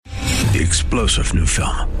the explosive new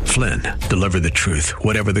film, Flynn, Deliver the Truth,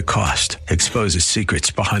 Whatever the Cost, exposes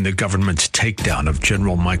secrets behind the government's takedown of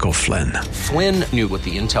General Michael Flynn. Flynn knew what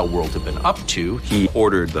the intel world had been up to. He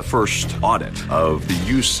ordered the first audit of the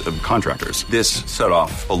use of contractors. This set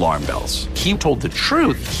off alarm bells. He told the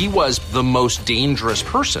truth. He was the most dangerous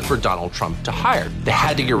person for Donald Trump to hire. They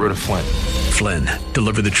had to get rid of Flynn. Flynn,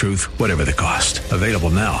 Deliver the Truth, Whatever the Cost. Available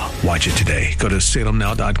now. Watch it today. Go to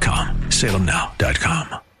salemnow.com.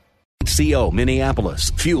 salemnow.com. CO Minneapolis,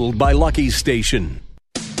 fueled by Lucky's Station.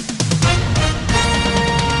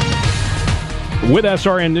 With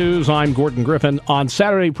SRN News, I'm Gordon Griffin. On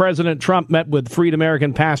Saturday, President Trump met with Freed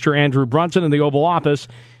American pastor Andrew Brunson in the Oval Office.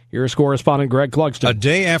 Here's correspondent Greg Clugston. A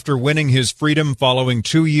day after winning his freedom following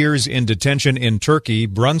 2 years in detention in Turkey,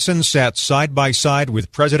 Brunson sat side by side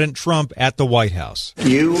with President Trump at the White House.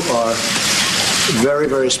 You are very,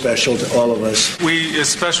 very special to all of us. We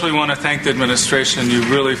especially want to thank the administration. You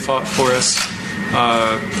really fought for us,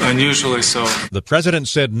 unusually so. The president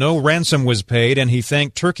said no ransom was paid, and he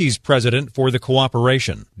thanked Turkey's president for the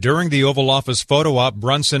cooperation. During the Oval Office photo op,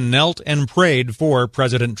 Brunson knelt and prayed for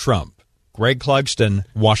President Trump. Greg Clugston,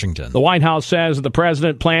 Washington. The White House says the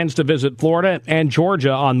president plans to visit Florida and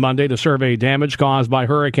Georgia on Monday to survey damage caused by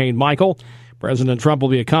Hurricane Michael. President Trump will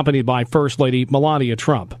be accompanied by First Lady Melania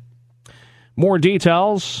Trump. More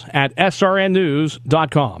details at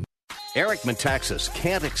srnnews.com. Eric Metaxas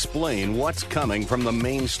can't explain what's coming from the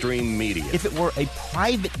mainstream media. If it were a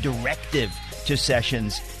private directive to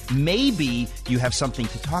Sessions, maybe you have something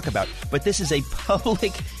to talk about. But this is a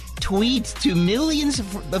public tweet to millions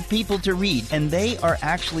of people to read, and they are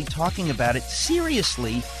actually talking about it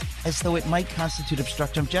seriously as though it might constitute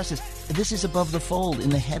obstruction of justice. This is above the fold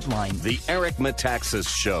in the headline. The Eric Metaxas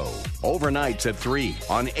Show, overnights at 3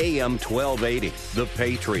 on AM 1280. The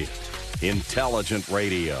Patriot. Intelligent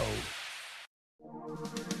radio.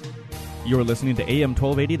 You're listening to AM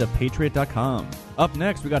 1280, thepatriot.com. Up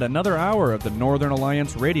next, we got another hour of the Northern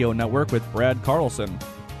Alliance Radio Network with Brad Carlson.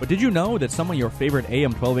 But did you know that some of your favorite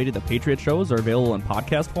AM 1280 The Patriot shows are available in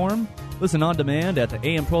podcast form? Listen on demand at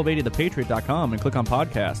AM1280thepatriot.com and click on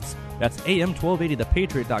podcasts. That's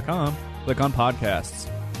AM1280thepatriot.com, click on podcasts.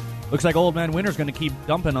 Looks like Old Man Winter's going to keep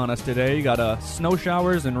dumping on us today. You got snow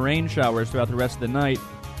showers and rain showers throughout the rest of the night.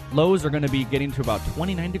 Lows are going to be getting to about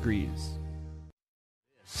 29 degrees.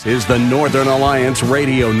 This is the Northern Alliance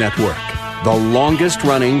Radio Network, the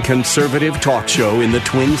longest-running conservative talk show in the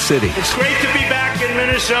Twin Cities. It's great to be back in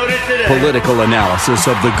Minnesota today. Political analysis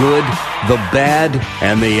of the good, the bad,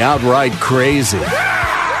 and the outright crazy.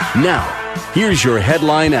 Now, here's your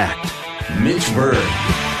headline act, Mitch Berg.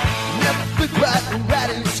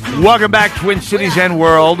 Welcome back, Twin Cities and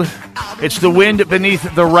world. It's the wind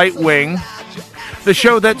beneath the right wing. The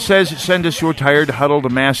show that says, send us your tired,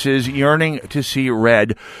 huddled masses yearning to see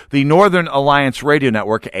red. The Northern Alliance Radio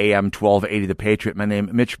Network, AM 1280 The Patriot. My name,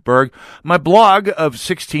 Mitch Berg. My blog of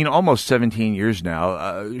 16, almost 17 years now,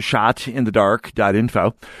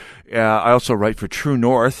 shotinthedark.info. I also write for True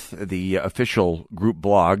North, the official group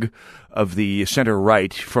blog of the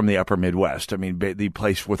center-right from the upper Midwest. I mean, the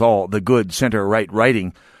place with all the good center-right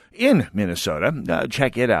writing in Minnesota.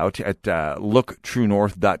 Check it out at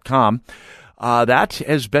looktruenorth.com. That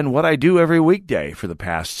has been what I do every weekday for the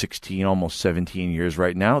past 16, almost 17 years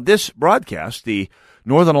right now. This broadcast, the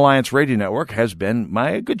Northern Alliance Radio Network, has been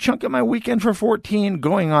a good chunk of my weekend for 14,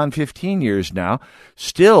 going on 15 years now,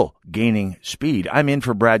 still gaining speed. I'm in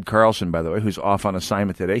for Brad Carlson, by the way, who's off on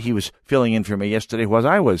assignment today. He was filling in for me yesterday while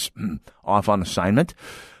I was off on assignment.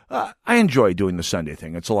 I enjoy doing the Sunday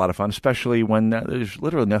thing. It's a lot of fun, especially when there's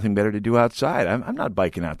literally nothing better to do outside. I'm not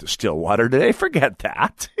biking out to Stillwater today. Forget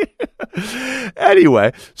that.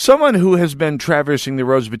 Anyway, someone who has been traversing the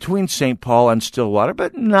roads between St. Paul and Stillwater,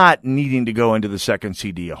 but not needing to go into the second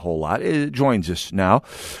CD a whole lot, joins us now.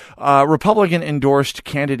 Republican-endorsed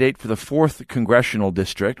candidate for the 4th Congressional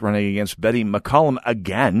District, running against Betty McCollum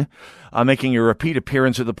again, making a repeat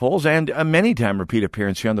appearance at the polls and a many-time repeat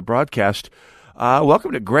appearance here on the broadcast.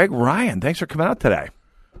 Welcome to Greg Ryan. Thanks for coming out today.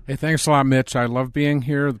 Hey, thanks a lot, Mitch. I love being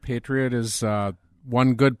here. The Patriot is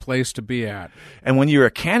one good place to be at. And when you're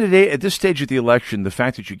a candidate at this stage of the election, the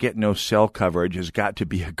fact that you get no cell coverage has got to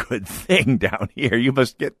be a good thing down here. You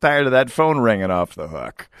must get tired of that phone ringing off the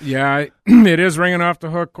hook. Yeah, it is ringing off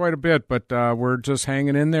the hook quite a bit, but we're just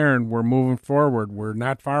hanging in there and we're moving forward. We're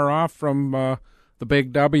not far off from the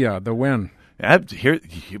big W, the win. Here,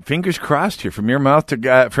 fingers crossed here, from your mouth to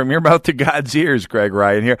to God's ears, Greg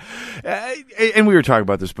Ryan here. And we were talking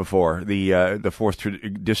about this before. The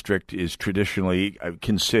 4th District is traditionally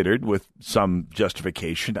considered, with some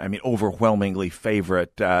justification, overwhelmingly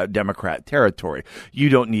favorite Democrat territory. You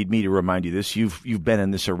don't need me to remind you this. You've been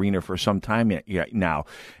in this arena for some time now.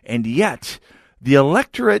 And yet,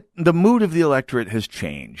 the mood of the electorate has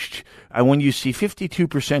changed. When you see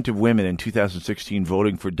 52% of women in 2016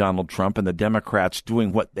 voting for Donald Trump and the Democrats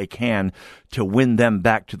doing what they can to win them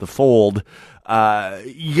back to the fold,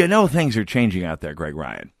 things are changing out there, Greg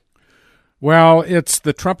Ryan. Well, it's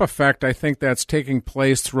the Trump effect. I think that's taking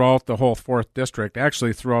place throughout the whole 4th District,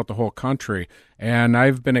 actually throughout the whole country. And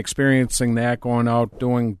I've been experiencing that, going out,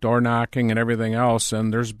 doing door knocking and everything else.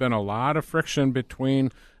 And there's been a lot of friction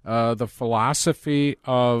between the philosophy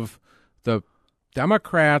of the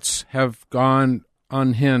Democrats have gone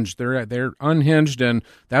unhinged. They're unhinged, and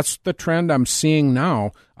that's the trend I'm seeing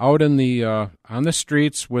now out in the on the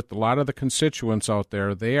streets with a lot of the constituents out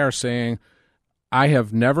there. They are saying, I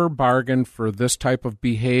have never bargained for this type of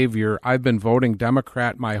behavior. I've been voting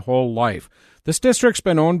Democrat my whole life. This district's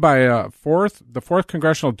been owned by the 4th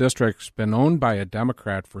Congressional District's been owned by a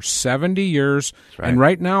Democrat for 70 years. Right. And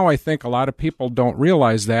right now I think a lot of people don't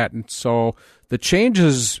realize that. And so the change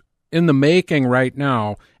is in the making right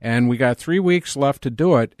now, and we got 3 weeks left to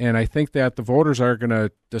do it. And I think that the voters are going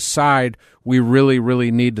to decide we really,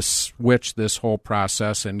 really need to switch this whole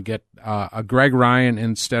process and get a Greg Ryan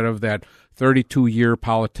instead of that 32-year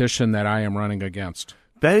politician that I am running against.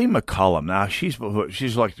 Betty McCollum, now she's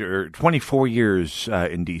like 24 years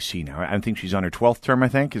in D.C. now. I think she's on her 12th term, I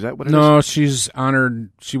think. Is that what it is? No,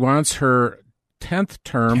 she wants her 10th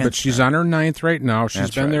term, but she's on her 9th right now.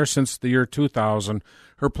 She's been there since the year 2000.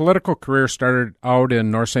 Her political career started out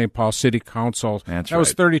in North St. Paul City Council. That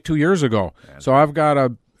was 32 years ago. So I've got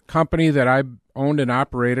a company that I owned and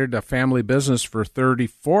operated, a family business, for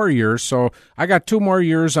 34 years. So I got 2 more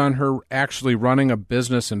years on her actually running a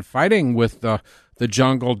business and fighting with the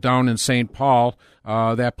jungle down in St. Paul.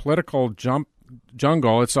 That political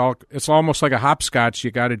jungle, it's almost like a hopscotch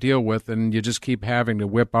you got to deal with, and you just keep having to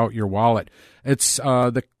whip out your wallet. It's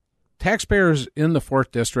the taxpayers in the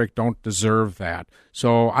 4th District don't deserve that.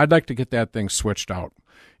 So I'd like to get that thing switched out.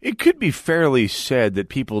 It could be fairly said that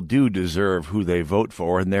people do deserve who they vote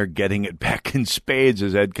for, and they're getting it back in spades,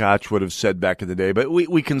 as Ed Koch would have said back in the day. But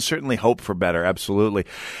we can certainly hope for better, absolutely.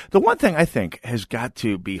 The one thing I think has got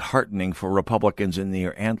to be heartening for Republicans in the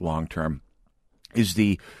near and long term is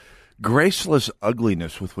the graceless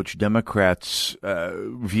ugliness with which Democrats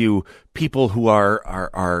view people who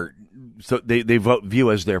are so they view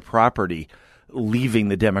as their property leaving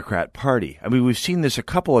the Democrat Party. I mean, we've seen this a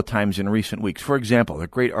couple of times in recent weeks. For example, a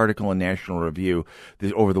great article in National Review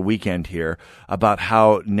over the weekend here about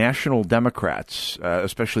how national Democrats,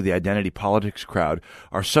 especially the identity politics crowd,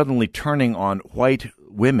 are suddenly turning on white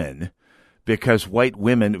women because white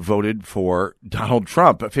women voted for Donald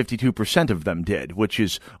Trump. 52% of them did, which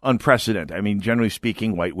is unprecedented. I mean, generally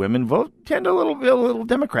speaking, white women tend a little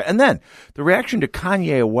Democrat. And then the reaction to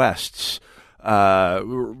Kanye West's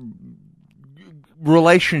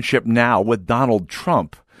relationship now with Donald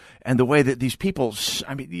Trump and the way that these people,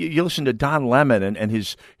 I mean, you listen to Don Lemon and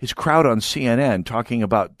his crowd on CNN talking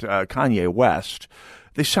about Kanye West.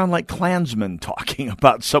 They sound like Klansmen talking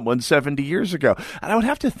about someone 70 years ago. And I would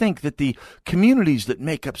have to think that the communities that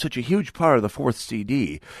make up such a huge part of the 4th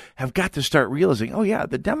CD have got to start realizing, oh, yeah,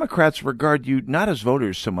 the Democrats regard you not as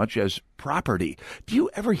voters so much as property. Do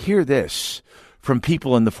you ever hear this from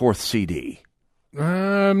people in the 4th CD?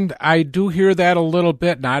 I do hear that a little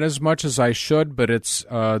bit, not as much as I should, but it's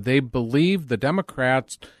they believe, the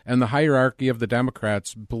Democrats and the hierarchy of the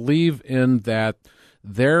Democrats believe in that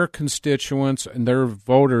their constituents and their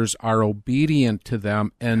voters are obedient to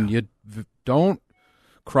them, and you don't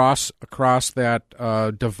cross across that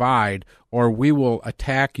divide or we will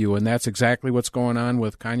attack you, and that's exactly what's going on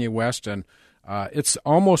with Kanye West, and it's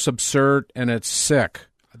almost absurd and it's sick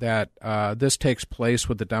that this takes place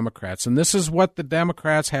with the Democrats. And this is what the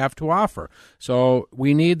Democrats have to offer. So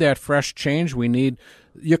we need that fresh change.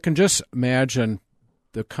 You can just imagine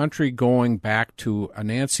the country going back to a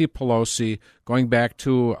Nancy Pelosi, going back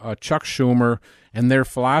to Chuck Schumer, and their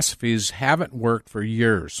philosophies haven't worked for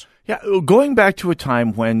years. Yeah, going back to a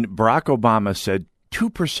time when Barack Obama said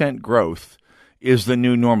 2% growth is the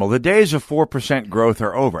new normal. The days of 4% growth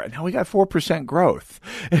are over. And now we got 4% growth.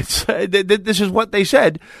 This is what they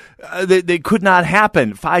said. They could not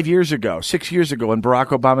happen 5 years ago, 6 years ago when Barack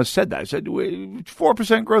Obama said that. I said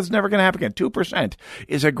 4% growth is never going to happen again. 2%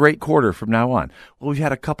 is a great quarter from now on. Well, we've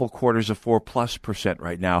had a couple quarters of 4+%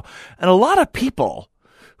 right now. And a lot of people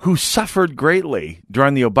who suffered greatly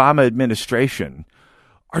during the Obama administration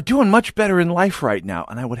are doing much better in life right now.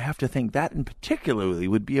 And I would have to think that in particularly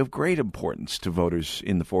would be of great importance to voters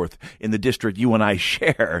in the district you and I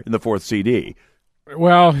share in the 4th CD.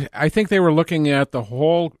 Well, I think they were looking at the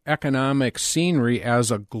whole economic scenery as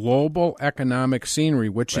a global economic scenery,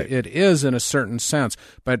 which it is in a certain sense.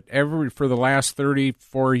 But for the last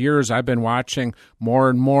 34 years, I've been watching more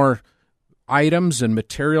and more items and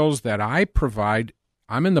materials that I provide.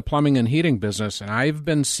 I'm in the plumbing and heating business, and I've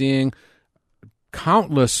been seeing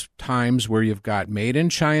countless times where you've got made in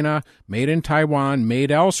China, made in Taiwan,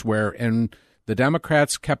 made elsewhere, and the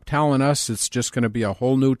Democrats kept telling us it's just going to be a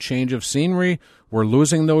whole new change of scenery. We're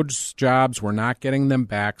losing those jobs. We're not getting them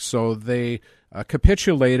back. So they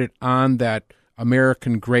capitulated on that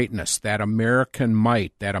American greatness, that American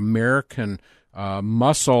might, that American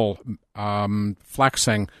muscle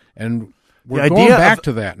flexing, and we're going back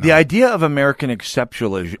to that now. The idea of American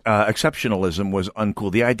exceptionalism was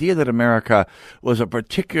uncool. The idea that America was a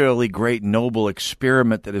particularly great, noble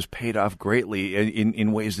experiment that has paid off greatly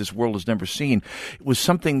in ways this world has never seen was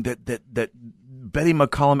something that Betty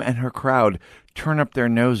McCollum and her crowd turn up their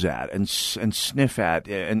nose at and sniff at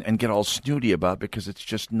and get all snooty about because it's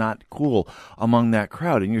just not cool among that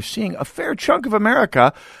crowd. And you're seeing a fair chunk of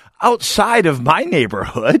America outside of my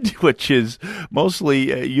neighborhood, which is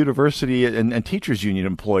mostly university and teachers union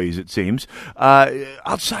employees, it seems,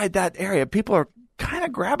 outside that area, people are kind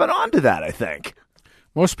of grabbing onto that, I think.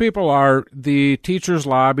 Most people are. The teachers'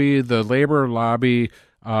 lobby, the labor lobby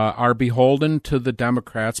are beholden to the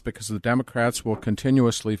Democrats because the Democrats will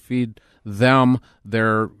continuously feed them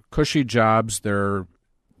their cushy jobs, their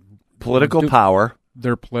political power.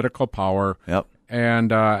 Their political power. Yep. And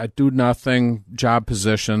do-nothing job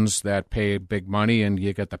positions that pay big money, and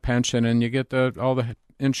you get the pension and you get all the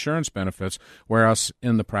insurance benefits, whereas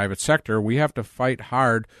in the private sector, we have to fight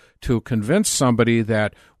hard to convince somebody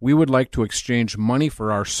that we would like to exchange money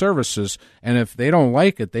for our services, and if they don't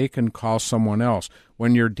like it, they can call someone else.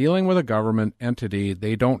 When you're dealing with a government entity,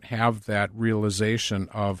 they don't have that realization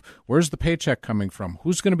of where's the paycheck coming from?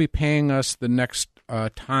 Who's going to be paying us the next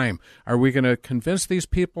time? Are we going to convince these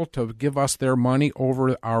people to give us their money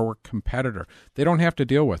over our competitor? They don't have to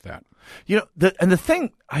deal with that. You know, the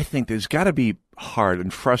thing I think there's got to be hard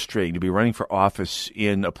and frustrating to be running for office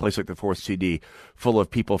in a place like the 4th CD full of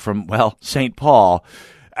people from, well, St. Paul.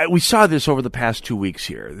 We saw this over the past 2 weeks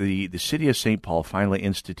here. The city of St. Paul finally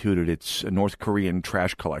instituted its North Korean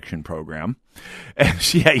trash collection program.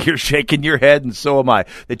 And yeah, you're shaking your head, and so am I.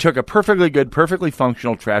 They took a perfectly good, perfectly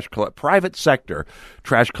functional private sector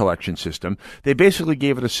trash collection system. They basically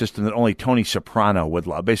gave it a system that only Tony Soprano would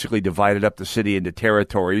love. Basically divided up the city into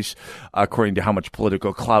territories according to how much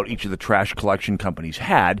political clout each of the trash collection companies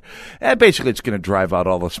had. And basically, it's going to drive out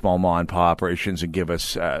all the small mom-and-pop operations and give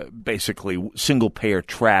us basically single-payer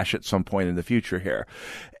trash at some point in the future here.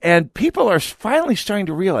 And people are finally starting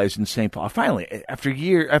to realize in St. Paul, finally, after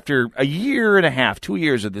a year and a half, 2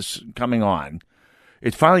 years of this coming on,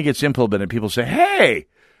 it finally gets implemented. People say, hey,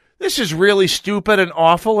 this is really stupid and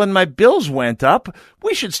awful, and my bills went up.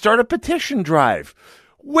 We should start a petition drive.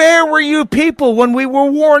 Where were you people when we were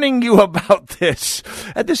warning you about this?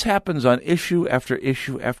 And this happens on issue after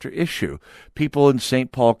issue after issue. People in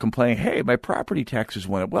St. Paul complaining, hey, my property taxes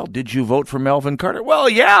went up. Well, did you vote for Melvin Carter? Well,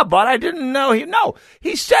 yeah, but I didn't know.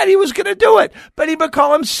 He said he was going to do it. Betty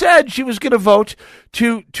McCollum said she was going to vote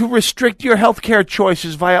to restrict your health care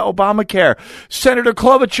choices via Obamacare. Senator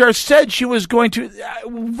Klobuchar said she was going to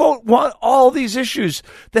vote all these issues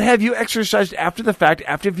that have you exercised after the fact,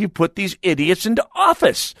 after you put these idiots into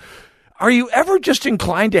office. Are you ever just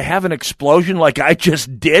inclined to have an explosion like I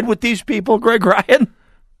just did with these people, Greg Ryan?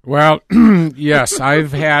 Well, yes,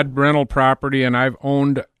 I've had rental property, and I've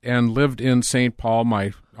owned and lived in St. Paul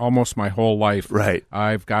almost my whole life. Right.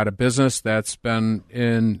 I've got a business that's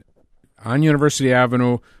been on University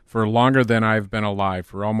Avenue for longer than I've been alive,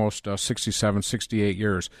 for almost 67, 68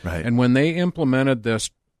 years. Right. And when they implemented this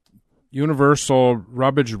universal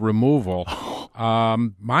rubbish removal,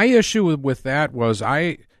 my issue with that was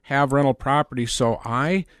I have rental property, so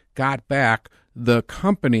I got back the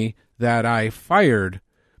company that I fired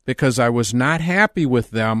because I was not happy with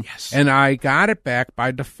them, yes. And I got it back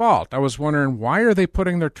by default. I was wondering, why are they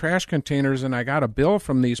putting their trash containers, and I got a bill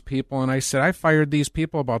from these people, and I said, I fired these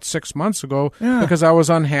people about 6 months ago because I was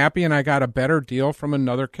unhappy, and I got a better deal from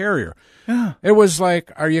another carrier. Yeah. It was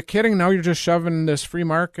like, are you kidding? Now you're just shoving this free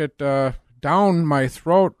market down my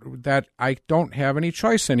throat that I don't have any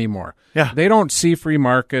choice anymore. Yeah. They don't see free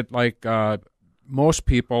market like most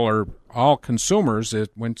people or all consumers.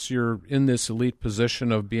 Once you're in this elite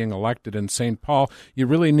position of being elected in St. Paul, you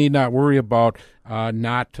really need not worry about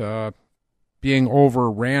not being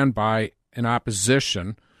overran by an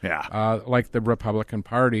opposition, like the Republican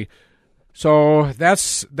Party. So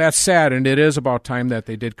that's sad, and it is about time that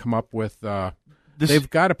they did come up with. They've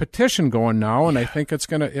got a petition going now, and I think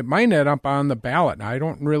it might end up on the ballot. Now, I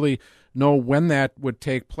don't really know when that would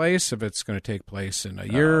take place, if it's going to take place in a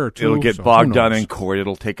year or two. It'll get bogged down in court.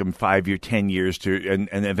 It'll take them 5 or 10 years and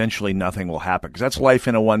eventually nothing will happen, because that's life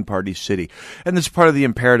in a one-party city. And that's part of the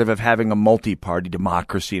imperative of having a multi-party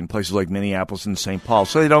democracy in places like Minneapolis and St. Paul,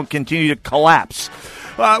 so they don't continue to collapse.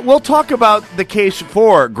 We'll talk about the case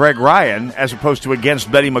for Greg Ryan as opposed to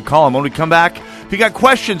against Betty McCollum when we come back. If you got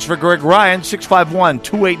questions for Greg Ryan,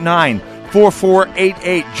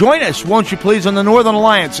 651-289-4488. Join us, won't you please, on the Northern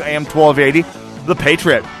Alliance, AM 1280, The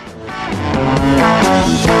Patriot.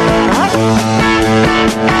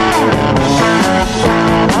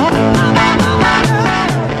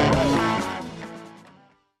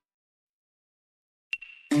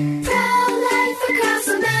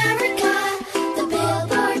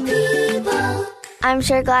 I'm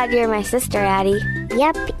sure glad you're my sister, Addie.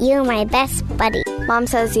 Yep, you're my best buddy. Mom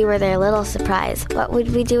says you were their little surprise. What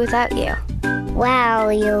would we do without you?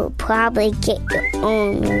 Well, you'll probably get your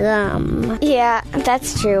own gum. Yeah,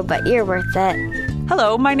 that's true, but you're worth it.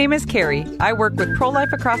 Hello, my name is Carrie. I work with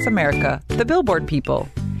Pro-Life Across America, the Billboard people.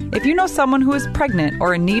 If you know someone who is pregnant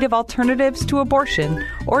or in need of alternatives to abortion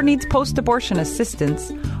or needs post-abortion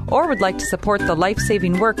assistance or would like to support the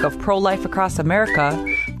life-saving work of Pro-Life Across America,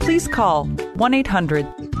 please call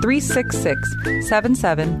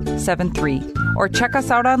 1-800-366-7773 or check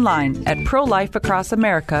us out online at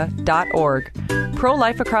prolifeacrossamerica.org.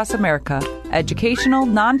 Pro-Life Across America, educational,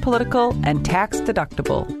 non-political, and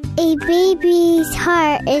tax-deductible. A baby's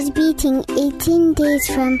heart is beating 18 days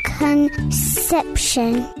from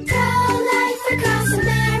conception. Pro-Life Across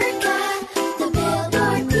America, the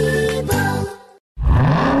Billboard people.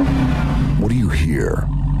 What do you hear?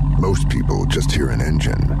 Most people just hear an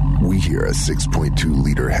engine. We hear a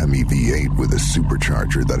 6.2-liter Hemi V8 with a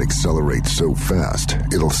supercharger that accelerates so fast,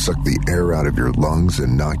 it'll suck the air out of your lungs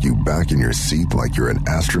and knock you back in your seat like you're an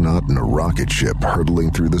astronaut in a rocket ship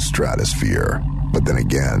hurtling through the stratosphere. But then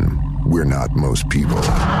again, we're not most people.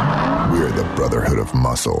 We're the Brotherhood of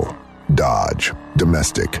Muscle. Dodge.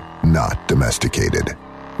 Domestic, not domesticated.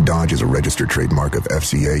 Dodge is a registered trademark of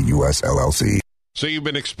FCA US LLC. So you've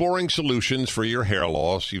been exploring solutions for your hair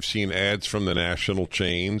loss. You've seen ads from the national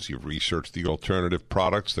chains. You've researched the alternative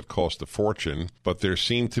products that cost a fortune, but there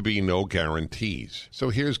seem to be no guarantees. So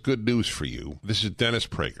here's good news for you. This is Dennis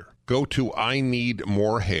Prager. Go to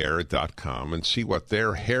INeedMoreHair.com and see what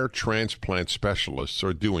their hair transplant specialists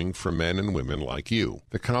are doing for men and women like you.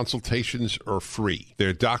 The consultations are free.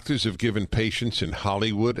 Their doctors have given patients in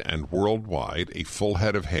Hollywood and worldwide a full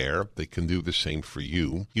head of hair. They can do the same for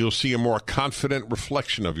you. You'll see a more confident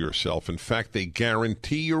reflection of yourself. In fact, they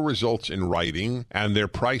guarantee your results in writing, and their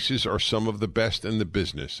prices are some of the best in the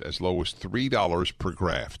business, as low as $3 per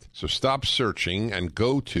graft. So stop searching and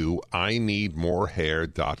go to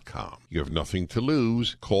INeedMoreHair.com. You have nothing to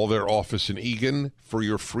lose. Call their office in Eagan for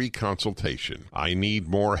your free consultation.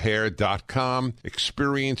 INeedMoreHair.com.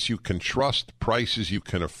 Experience you can trust, prices you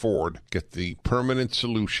can afford. Get the permanent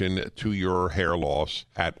solution to your hair loss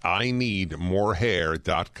at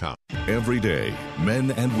INeedMoreHair.com. Every day,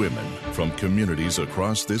 men and women from communities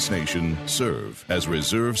across this nation serve as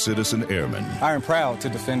Reserve Citizen Airmen. I am proud to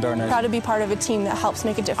defend our nation. Proud to be part of a team that helps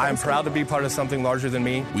make a difference. I am proud to be part of something larger than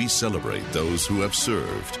me. We celebrate those who have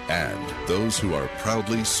served and those who are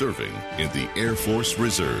proudly serving in the Air Force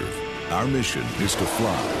Reserve. Our mission is to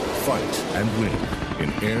fly, fight, and win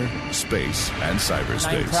in air, space, and cyberspace.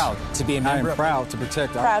 I am proud to be a member. I am proud to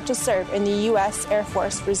protect. Proud to serve in the U.S. Air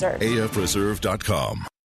Force Reserve. AFReserve.com.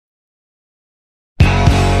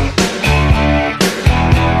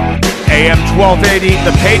 AM 1280,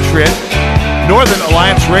 The Patriot, Northern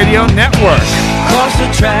Alliance Radio Network. Across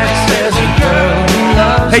the tracks, there's a girl who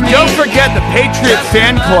loves Hey, don't forget the Patriot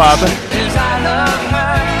Fan Club.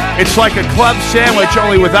 It's like a club sandwich,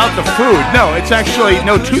 only without the food. No, it's actually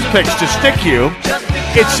no toothpicks to stick you.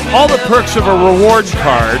 It's all the perks of a reward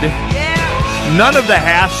card. None of the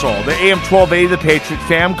hassle. The AM 1280 The Patriot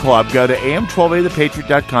Fan Club. Go to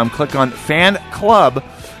AM1280thepatriot.com, click on Fan Club,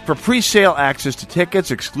 for pre-sale access to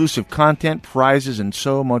tickets, exclusive content, prizes, and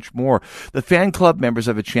so much more. The fan club members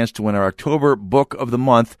have a chance to win our October Book of the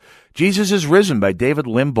Month, Jesus is Risen by David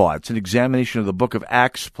Limbaugh. It's an examination of the book of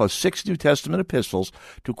Acts plus 6 New Testament epistles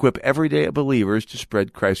to equip everyday believers to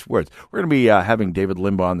spread Christ's words. We're going to be having David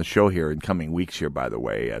Limbaugh on the show here in coming weeks here, by the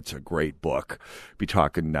way. It's a great book. Be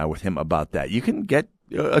talking with him about that. You can get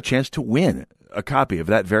a chance to win a copy of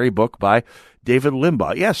that very book by David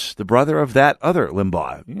Limbaugh. Yes, the brother of that other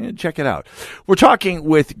Limbaugh. Check it out. We're talking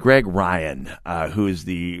with Greg Ryan, who is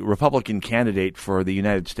the Republican candidate for the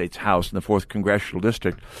United States House in the 4th Congressional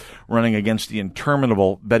District, running against the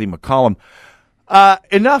interminable Betty McCollum.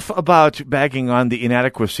 Enough about bagging on the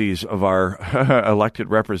inadequacies of our elected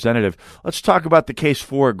representative. Let's talk about the case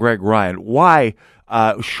for Greg Ryan. Why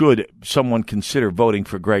should someone consider voting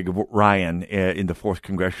for Greg Ryan in the 4th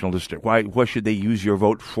Congressional District? Why should they use your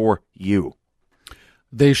vote for you?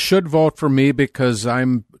 They should vote for me because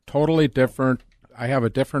I'm totally different. I have a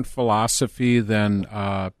different philosophy than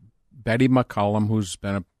Betty McCollum, who's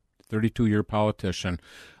been a 32-year politician.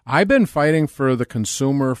 I've been fighting for the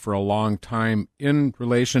consumer for a long time in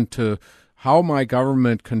relation to how my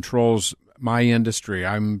government controls my industry.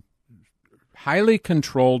 I'm highly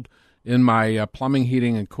controlled in my plumbing,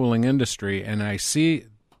 heating, and cooling industry, and I see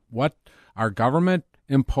what our government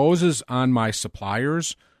imposes on my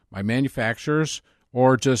suppliers, my manufacturers,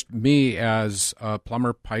 or just me as a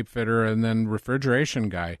plumber, pipe fitter, and then refrigeration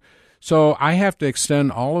guy. So I have to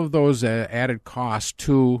extend all of those added costs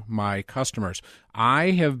to my customers.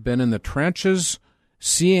 I have been in the trenches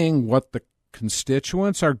seeing what the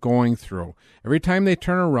constituents are going through. Every time they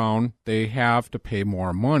turn around, they have to pay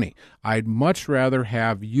more money. I'd much rather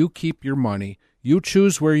have you keep your money. You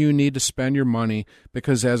choose where you need to spend your money,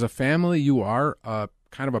 because as a family, you are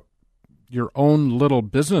your own little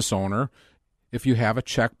business owner. If you have a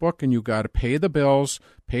checkbook and you got to pay the bills,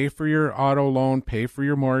 pay for your auto loan, pay for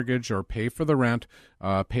your mortgage, or pay for the rent,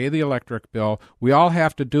 pay the electric bill, we all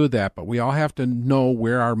have to do that, but we all have to know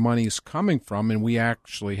where our money's coming from, and we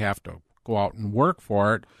actually have to go out and work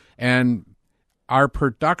for it. And our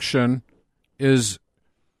production is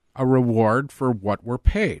a reward for what we're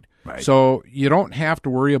paid. Right. So you don't have to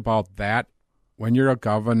worry about that when you're a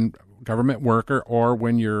government worker or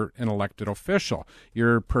when you're an elected official.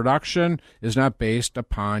 Your production is not based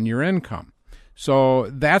upon your income.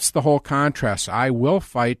 So that's the whole contrast. I will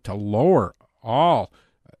fight to lower all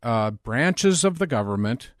branches of the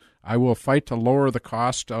government. I will fight to lower the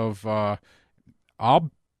cost of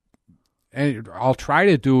I'll try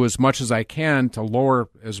to do as much as I can to lower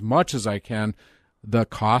as much as I can the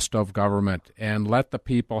cost of government and let the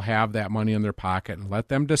people have that money in their pocket and let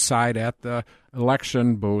them decide at the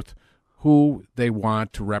election booth who they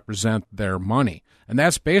want to represent their money. And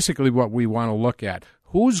that's basically what we want to look at.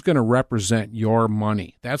 Who's going to represent your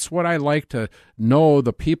money? That's what I like to know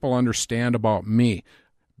the people understand about me.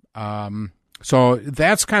 So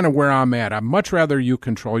that's kind of where I'm at. I'd much rather you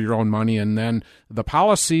control your own money, and then the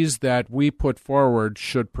policies that we put forward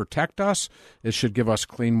should protect us. It should give us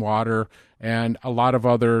clean water and a lot of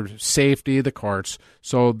other safety, the courts.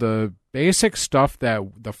 So the basic stuff,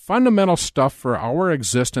 the fundamental stuff for our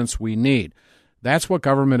existence we need. That's what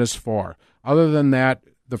government is for. Other than that,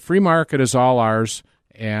 the free market is all ours.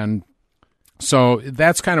 And so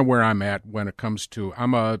that's kind of where I'm at when it comes to,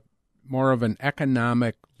 I'm more of an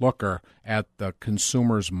economic looker at the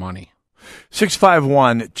consumer's money.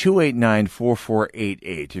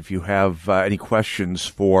 651-289-4488 if you have any questions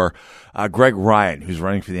for Greg Ryan, who's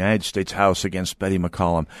running for the United States House against Betty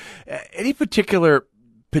McCollum. Any particular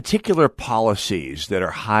policies that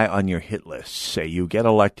are high on your hit list? Say you get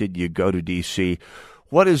elected, you go to D.C.,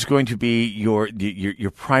 what is going to be your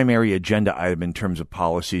primary agenda item in terms of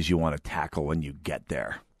policies you want to tackle when you get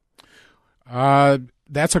there?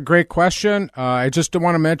 That's a great question. I just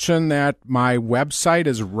want to mention that my website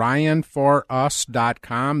is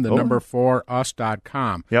ryanforus.com, the number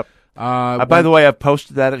 4us.com. Yep. By the way, I've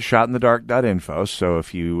posted that at shotinthedark.info, so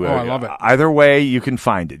if you I love it. Either way, you can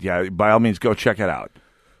find it. Yeah, by all means, go check it out.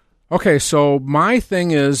 Okay, so my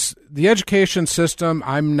thing is the education system.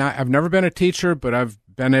 I've never been a teacher, but I've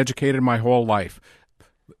been educated my whole life.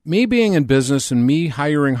 Me being in business and me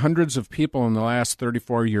hiring hundreds of people in the last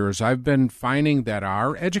 34 years, I've been finding that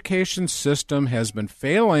our education system has been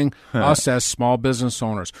failing us as small business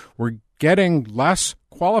owners. We're getting less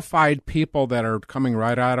qualified people that are coming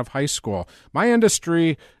right out of high school. My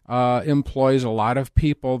industry employs a lot of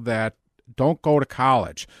people that don't go to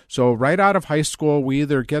college. So right out of high school, we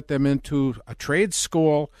either get them into a trade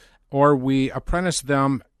school or we apprentice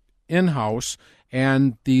them in-house.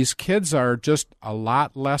 And these kids are just a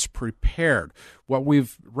lot less prepared. What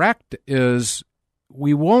we've wrecked is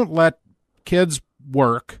we won't let kids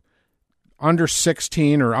work under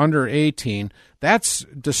 16 or under 18. That's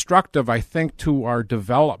destructive, I think, to our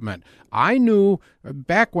development. I knew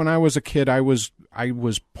back when I was a kid, I was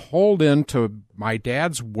pulled into my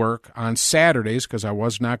dad's work on Saturdays because I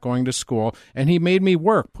was not going to school, and he made me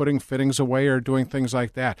work, putting fittings away or doing things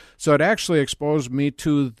like that. So it actually exposed me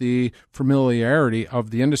to the familiarity of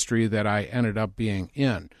the industry that I ended up being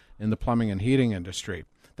in the plumbing and heating industry.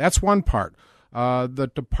 That's one part. The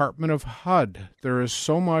Department of HUD, there is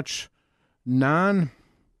so much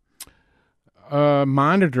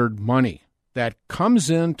non-monitored money that comes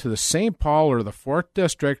into the St. Paul or the 4th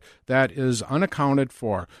District that is unaccounted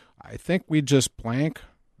for. I think we just blank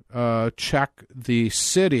check the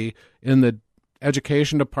city in the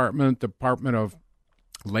Education Department, Department of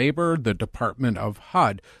Labor, the Department of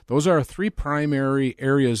HUD. Those are 3 primary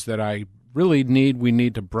areas that we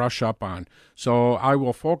need to brush up on. So I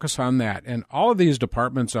will focus on that. And all of these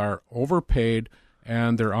departments are overpaid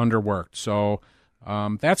and they're underworked. So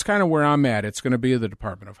that's kind of where I'm at. It's going to be the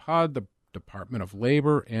Department of HUD, the Department of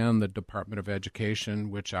Labor, and the Department of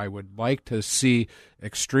Education, which I would like to see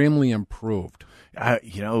extremely improved. I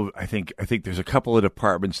think there's a couple of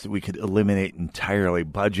departments that we could eliminate entirely: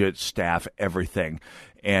 budget, staff, everything.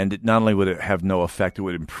 And not only would it have no effect, it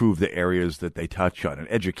would improve the areas that they touch on. And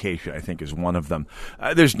education, I think, is one of them.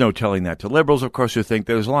 There's no telling that to liberals, of course, who think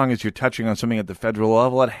that as long as you're touching on something at the federal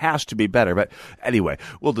level, it has to be better. But anyway,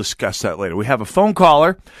 we'll discuss that later. We have a phone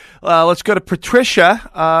caller. Let's go to Patricia.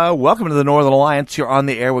 Welcome to the Northern Alliance. You're on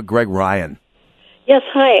the air with Greg Ryan. Yes,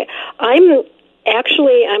 hi. I'm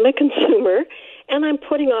a consumer, and I'm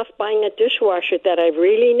putting off buying a dishwasher that I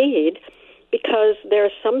really need because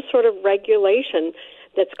there's some sort of regulation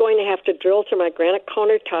that's going to have to drill through my granite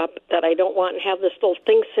countertop that I don't want and have this little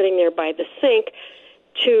thing sitting there by the sink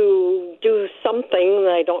to do something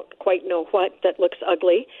that I don't quite know what that looks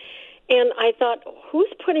ugly. And I thought,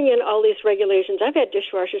 who's putting in all these regulations? I've had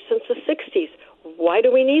dishwashers since the 60s. Why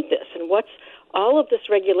do we need this? And what's all of this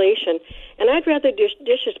regulation? And I'd rather dish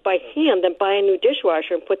dishes by hand than buy a new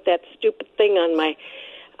dishwasher and put that stupid thing on my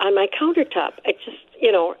countertop.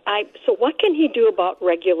 So what can he do about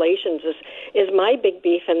regulations is my big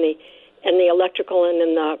beef in the electrical and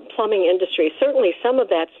in the plumbing industry. Certainly some of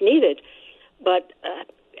that's needed, but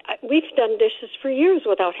we've done dishes for years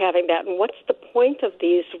without having that. And what's the point of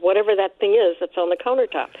these, whatever that thing is that's on the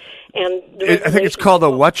countertop? And I think it's called a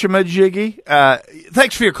whatchamajiggy.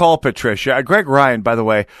 Thanks for your call, Patricia. Greg Ryan, by the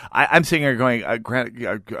way, I'm sitting here going,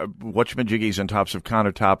 whatchamajiggies on tops of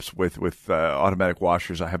countertops with automatic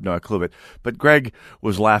washers. I have no clue. But Greg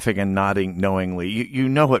was laughing and nodding knowingly. You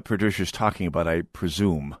know what Patricia's talking about, I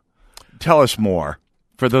presume. Tell us more,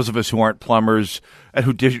 for those of us who aren't plumbers and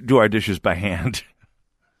who do our dishes by hand.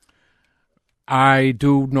 I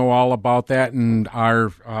do know all about that, and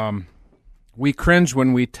we cringe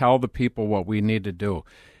when we tell the people what we need to do.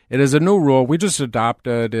 It is a new rule. We just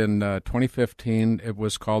adopted in 2015. It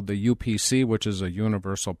was called the UPC, which is a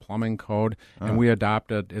Universal Plumbing Code, and we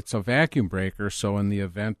adopted. It's a vacuum breaker, so in the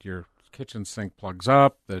event your kitchen sink plugs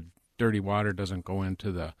up, the dirty water doesn't go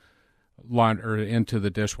into the into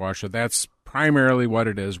the dishwasher. That's primarily what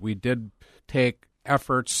it is. We did take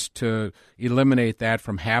efforts to eliminate that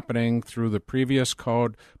from happening through the previous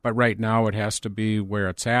code, but right now it has to be where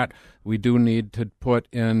it's at. We do need to put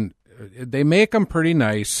in, they make them pretty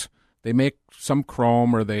nice. They make some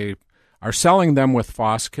chrome, or they are selling them with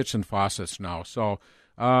kitchen faucets now. So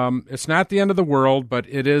it's not the end of the world, but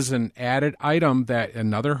it is an added item,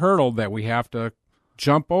 another hurdle that we have to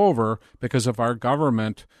jump over because of our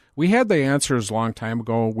government. We had the answers a long time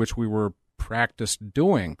ago, which we were practiced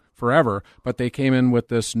doing forever, but they came in with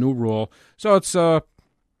this new rule. So it's a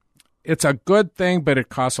good thing, but it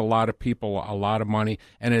costs a lot of people a lot of money,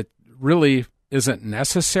 and it really isn't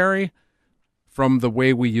necessary from the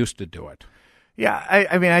way we used to do it. Yeah,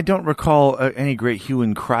 I mean, I don't recall any great hue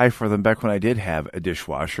and cry for them back when I did have a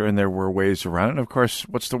dishwasher, and there were ways around it. And of course,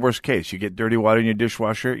 what's the worst case? You get dirty water in your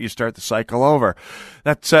dishwasher, you start the cycle over.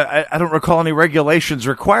 That's I don't recall any regulations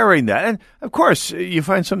requiring that. And of course, you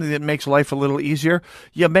find something that makes life a little easier,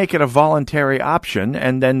 you make it a voluntary option,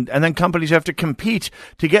 and then companies have to compete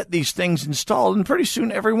to get these things installed. And pretty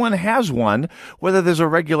soon, everyone has one, whether there's a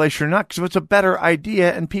regulation or not. Because if it's a better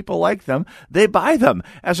idea and people like them, they buy them,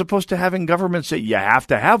 as opposed to having governments say you have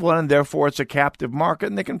to have one, and therefore it's a captive market,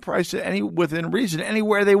 and they can price it within reason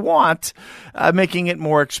anywhere they want, making it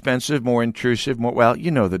more expensive, more intrusive, well,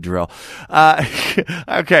 you know the drill.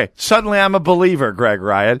 Okay, suddenly I'm a believer, Greg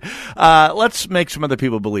Ryan. Let's make some other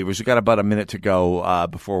people believers. We've got about a minute to go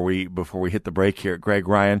before we hit the break here. Greg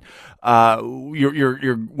Ryan,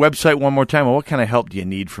 your website one more time. What kind of help do you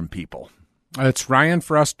need from people? It's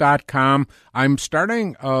RyanForUs.com. I'm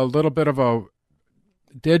starting a little bit of a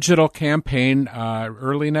digital campaign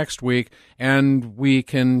early next week, and we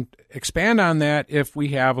can expand on that if we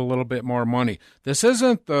have a little bit more money. This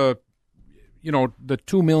isn't the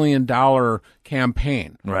 $2 million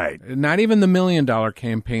campaign. Right. Not even the $1 million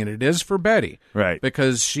campaign. It is for Betty. Right.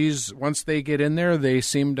 Because once they get in there, they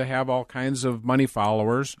seem to have all kinds of money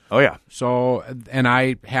followers. Oh, yeah. So, and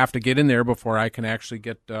I have to get in there before I can actually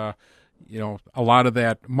get, a lot of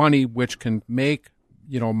that money, which can make,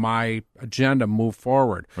 my agenda move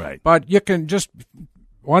forward. Right. But you can just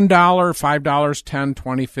 $1, $5, $10, $20,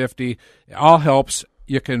 $50, it all helps.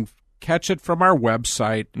 You can catch it from our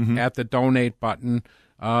website at the donate button,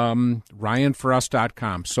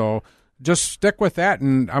 RyanForUs.com. So just stick with that,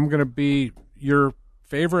 and I'm going to be your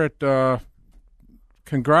favorite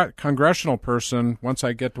congressional person once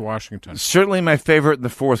I get to Washington. Certainly my favorite in the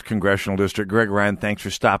 4th Congressional District. Greg Ryan, thanks for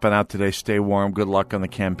stopping out today. Stay warm. Good luck on the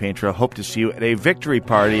campaign trail. Hope to see you at a victory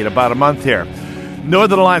party in about a month here.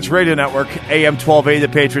 Northern Alliance Radio Network, AM 1280,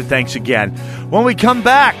 The Patriot. Thanks again. When we come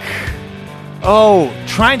back,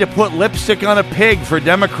 trying to put lipstick on a pig for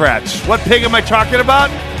Democrats. What pig am I talking about?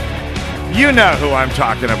 You know who I'm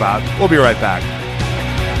talking about. We'll be right back.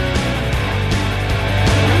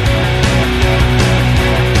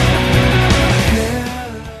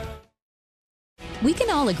 We can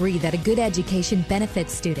all agree that a good education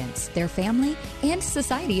benefits students, their family, and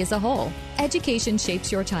society as a whole. Education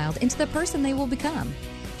shapes your child into the person they will become.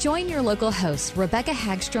 Join your local hosts, Rebecca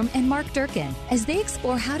Hagstrom and Mark Durkin, as they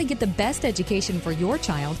explore how to get the best education for your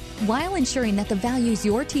child while ensuring that the values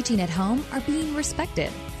you're teaching at home are being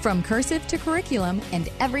respected. From cursive to curriculum and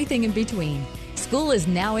everything in between. School is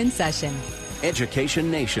now in session.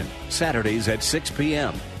 Education Nation, Saturdays at 6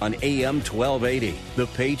 p.m. on AM 1280, The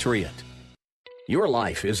Patriot. Your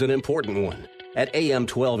life is an important one. At AM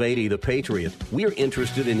 1280, The Patriot, we're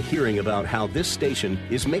interested in hearing about how this station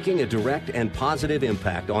is making a direct and positive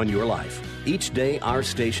impact on your life. Each day, our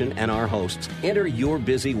station and our hosts enter your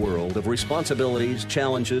busy world of responsibilities,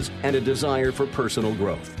 challenges, and a desire for personal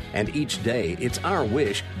growth. And each day, it's our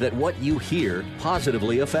wish that what you hear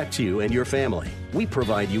positively affects you and your family. We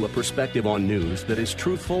provide you a perspective on news that is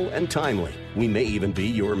truthful and timely. We may even be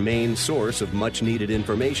your main source of much-needed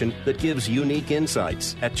information that gives unique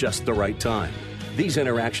insights at just the right time. These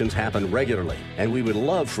interactions happen regularly, and we would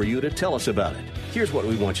love for you to tell us about it. Here's what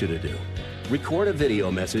we want you to do. Record a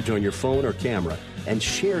video message on your phone or camera and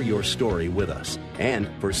share your story with us. And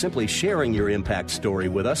for simply sharing your impact story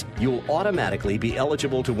with us, you'll automatically be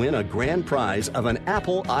eligible to win a grand prize of an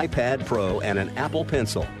Apple iPad Pro and an Apple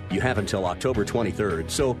Pencil. You have until October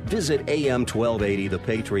 23rd, so visit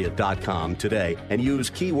am1280thepatriot.com today and use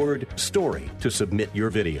keyword STORY to submit your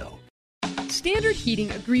video. Standard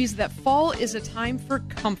Heating agrees that fall is a time for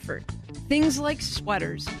comfort. Things like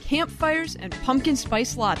sweaters, campfires, and pumpkin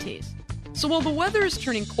spice lattes. So while the weather is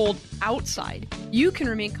turning cold outside, you can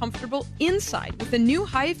remain comfortable inside with a new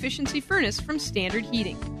high-efficiency furnace from Standard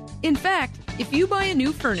Heating. In fact, if you buy a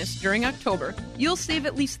new furnace during October, you'll save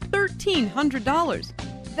at least $1,300.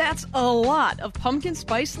 That's a lot of pumpkin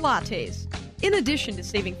spice lattes. In addition to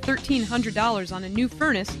saving $1,300 on a new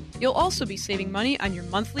furnace, you'll also be saving money on your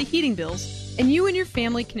monthly heating bills, and you and your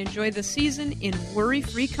family can enjoy the season in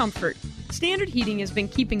worry-free comfort. Standard Heating has been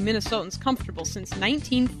keeping Minnesotans comfortable since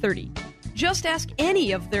 1930. Just ask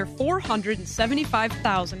any of their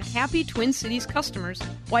 475,000 happy Twin Cities customers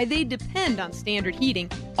why they depend on Standard Heating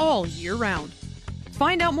all year round.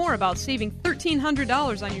 Find out more about saving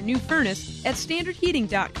 $1,300 on your new furnace at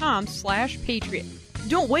standardheating.com/patriot.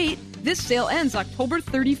 Don't wait. This sale ends October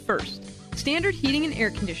 31st. Standard Heating and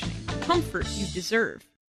Air Conditioning. Comfort you deserve.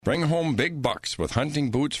 Bring home big bucks with hunting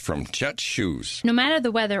boots from Chet's Shoes. No matter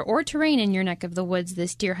the weather or terrain in your neck of the woods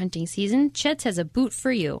this deer hunting season, Chet's has a boot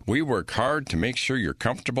for you. We work hard to make sure you're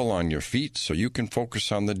comfortable on your feet so you can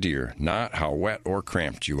focus on the deer, not how wet or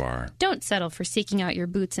cramped you are. Don't settle for seeking out your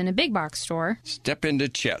boots in a big box store. Step into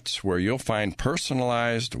Chet's, where you'll find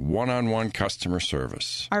personalized, one-on-one customer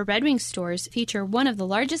service. Our Red Wing stores feature one of the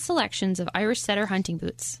largest selections of Irish Setter hunting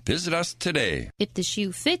boots. Visit us today. If the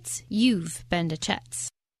shoe fits, you've been to Chet's.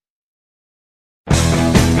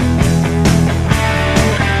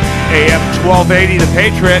 AM 1280, The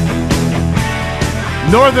Patriot.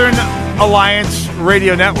 Northern Alliance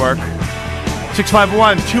Radio Network.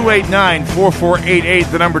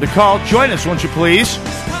 651-289-4488, the number to call. Join us, won't you please?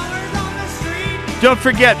 Don't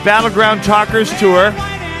forget, Battleground Talkers Tour.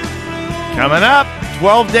 Coming up,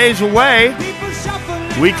 12 days away.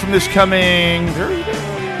 Week from this coming...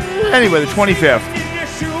 Anyway, the 25th.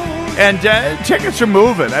 And tickets are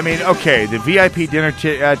moving. I mean, okay, the VIP dinner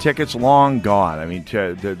tickets, long gone. I mean,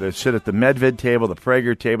 to sit at the Medved table, the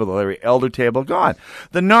Prager table, the Larry Elder table, gone.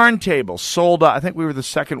 The Narn table, sold out. I think we were the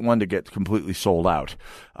second one to get completely sold out.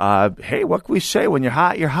 Hey, what can we say? When you're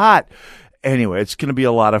hot, you're hot. Anyway, it's going to be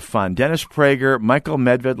a lot of fun. Dennis Prager, Michael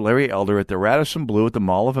Medved, Larry Elder at the Radisson Blu at the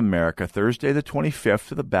Mall of America, Thursday the 25th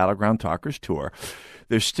for the Battleground Talkers Tour.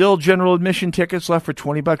 There's still general admission tickets left for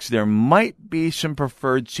 $20. There might be some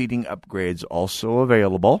preferred seating upgrades also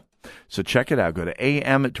available. So check it out. Go to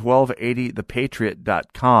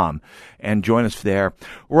am1280thepatriot.com and join us there.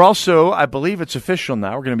 We're also, I believe it's official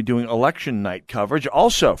now, we're going to be doing election night coverage,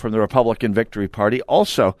 also from the Republican Victory Party,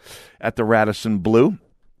 also at the Radisson Blu.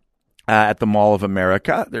 At the Mall of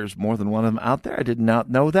America. There's more than one of them out there. I did not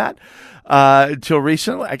know that until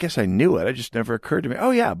recently. I guess I knew it. It just never occurred to me.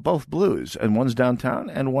 Oh, yeah, both Blues. And one's downtown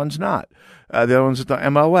and one's not. The other one's at the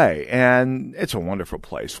MOA. And it's a wonderful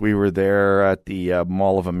place. We were there at the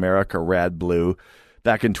Mall of America, Rad Blue,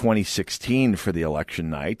 back in 2016 for the election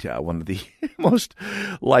night. One of the most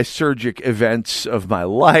lysergic events of my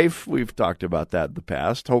life. We've talked about that in the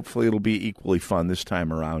past. Hopefully it'll be equally fun this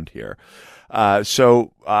time around here.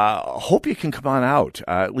 So hope you can come on out.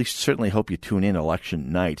 At least certainly hope you tune in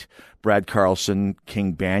election night. Brad Carlson,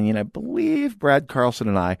 King Banyan, I believe Brad Carlson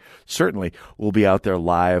and I certainly will be out there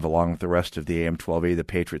live along with the rest of the AM 1280 The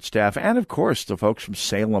Patriot staff. And, of course, the folks from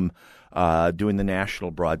Salem doing the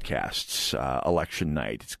national broadcasts election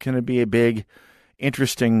night. It's going to be a big,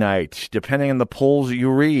 interesting night, depending on the polls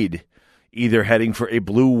you read. Either heading for a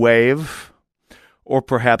blue wave or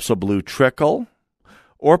perhaps a blue trickle,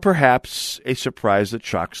 or perhaps a surprise that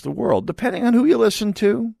shocks the world, depending on who you listen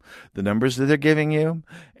to, the numbers that they're giving you,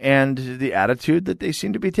 and the attitude that they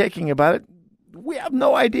seem to be taking about it. We have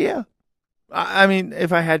no idea. I mean,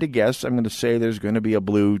 if I had to guess, I'm going to say there's going to be a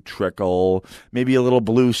blue trickle, maybe a little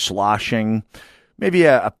blue sloshing, maybe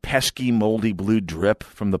a pesky, moldy blue drip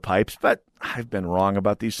from the pipes. But I've been wrong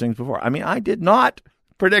about these things before. I mean, I did not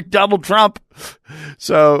predict Donald Trump.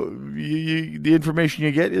 So the information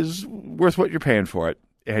you get is worth what you're paying for it.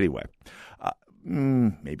 Anyway,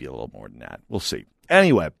 maybe a little more than that. We'll see.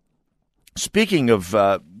 Anyway, speaking of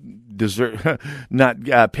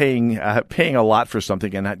not paying a lot for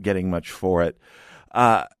something and not getting much for it,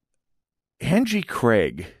 Angie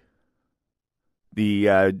Craig,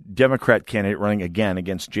 the Democrat candidate running again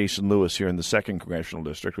against Jason Lewis here in the 2nd Congressional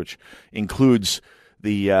District, which includes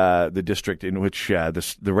the district in which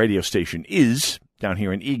the radio station is down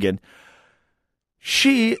here in Eagan,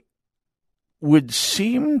 she would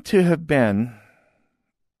seem to have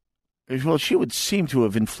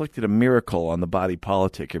inflicted a miracle on the body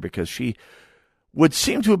politic here, because she would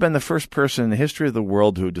seem to have been the first person in the history of the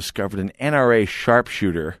world who discovered an NRA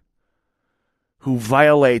sharpshooter who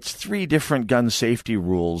violates 3 different gun safety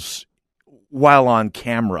rules while on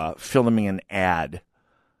camera filming an ad.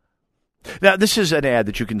 Now, this is an ad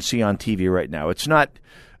that you can see on TV right now. It's not.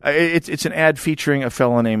 It's an ad featuring a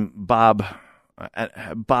fellow named Bob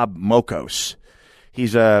Mokos.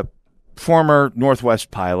 He's a former Northwest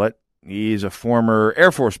pilot. He's a former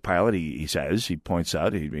Air Force pilot, he says. He points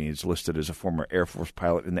out he's listed as a former Air Force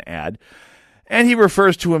pilot in the ad. And he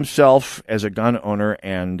refers to himself as a gun owner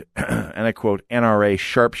and I quote, NRA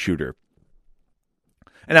sharpshooter.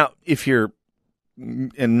 And now, if you're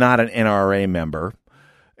not an NRA member,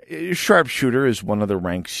 sharpshooter is one of the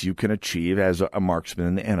ranks you can achieve as a marksman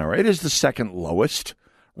in the NRA. It is the 2nd lowest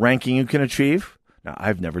ranking you can achieve. Now,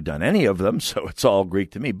 I've never done any of them, so it's all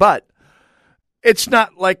Greek to me. But it's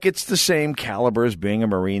not like it's the same caliber as being a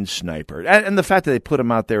Marine sniper. And the fact that they put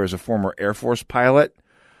him out there as a former Air Force pilot,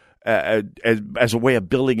 as a way of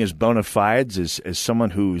building his bona fides as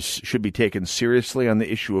someone who should be taken seriously on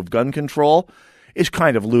the issue of gun control, is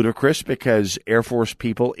kind of ludicrous, because Air Force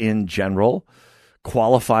people in general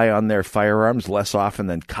qualify on their firearms less often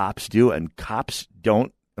than cops do, and cops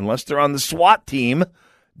don't, unless they're on the SWAT team,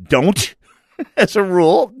 don't, as a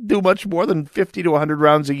rule, do much more than 50 to 100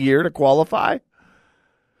 rounds a year to qualify.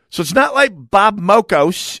 So it's not like Bob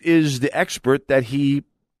Mokos is the expert that he,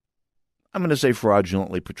 I'm going to say,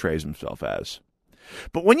 fraudulently portrays himself as.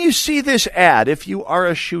 But when you see this ad, if you are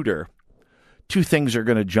a shooter, 2 things are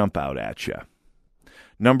going to jump out at you.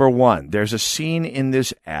 Number 1, there's a scene in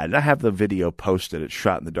this ad, and I have the video posted at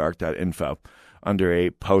shotinthedark.info under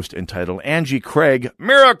a post entitled Angie Craig,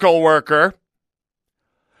 Miracle Worker.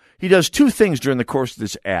 He does 2 things during the course of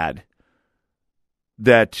this ad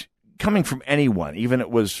that, coming from anyone, even if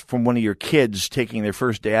it was from one of your kids taking their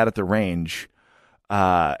first day out at the range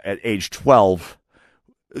at age 12,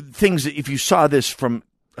 things that if you saw this from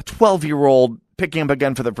a 12-year-old picking up a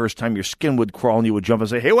gun for the first time, your skin would crawl and you would jump and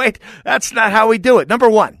say, hey, wait, that's not how we do it. Number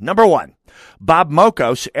one, Bob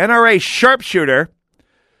Mokos, NRA sharpshooter,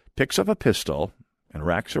 picks up a pistol and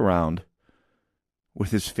racks around with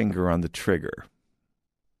his finger on the trigger,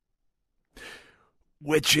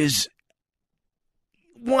 which is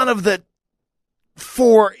one of the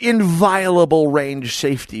 4 inviolable range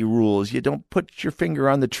safety rules. You don't put your finger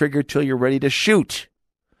on the trigger till you're ready to shoot.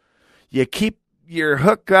 You keep your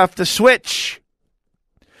hook off the switch.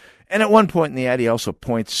 And at one point in the ad, he also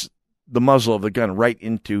points the muzzle of the gun right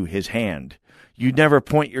into his hand. You never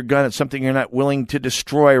point your gun at something you're not willing to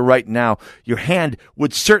destroy right now. Your hand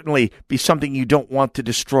would certainly be something you don't want to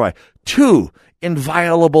destroy. 2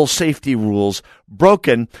 inviolable safety rules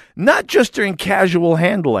broken, not just during casual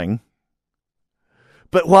handling,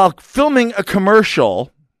 but while filming a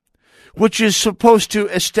commercial, which is supposed to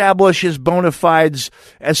establish his bona fides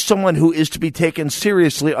as someone who is to be taken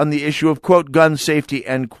seriously on the issue of, quote, gun safety,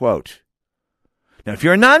 end quote. Now, if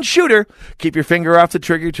you're a non-shooter, keep your finger off the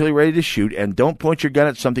trigger till you're ready to shoot, and don't point your gun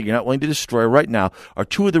at something you're not willing to destroy right now, are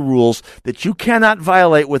 2 of the rules that you cannot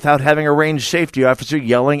violate without having a range safety officer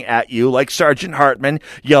yelling at you like Sergeant Hartman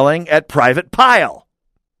yelling at Private Pyle.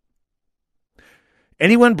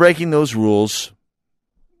 Anyone breaking those rules,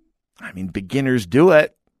 beginners do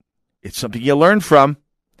it. It's something you learn from.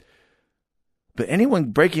 But anyone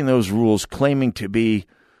breaking those rules claiming to be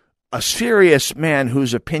a serious man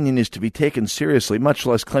whose opinion is to be taken seriously, much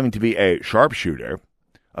less claiming to be a sharpshooter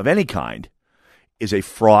of any kind, is a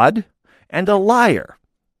fraud and a liar.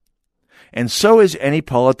 And so is any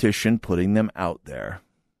politician putting them out there.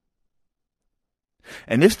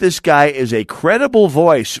 And if this guy is a credible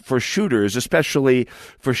voice for shooters, especially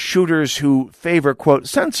for shooters who favor, quote,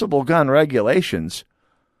 sensible gun regulations,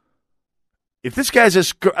 if this guy's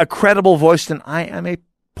a credible voice, then I am a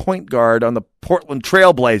point guard on the Portland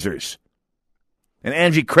Trail Blazers. And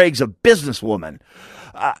Angie Craig's a businesswoman.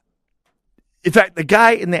 In fact, the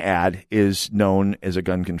guy in the ad is known as a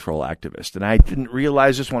gun control activist. And I didn't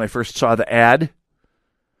realize this when I first saw the ad,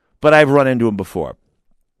 but I've run into him before.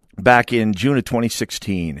 Back in June of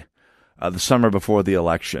 2016, the summer before the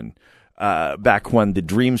election, back when the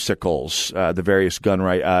Dreamsicles, the various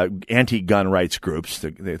anti-gun rights groups,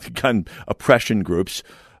 the gun oppression groups,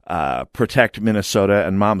 Protect Minnesota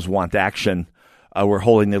and Moms Want Action, were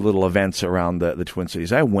holding their little events around the Twin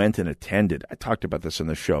Cities. I went and attended. I talked about this on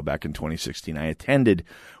the show back in 2016. I attended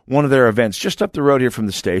one of their events just up the road here from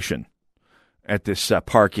the station at this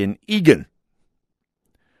park in Eagan.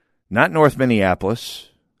 Not North Minneapolis,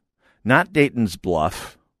 not Dayton's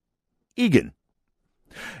Bluff, Eagan.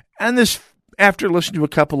 And this, after listening to a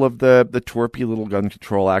couple of the twerpy little gun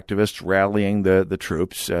control activists rallying the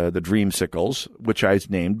troops, the Dreamsicles, which I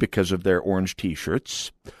named because of their orange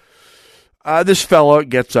T-shirts, this fellow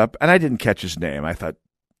gets up, and I didn't catch his name. I thought,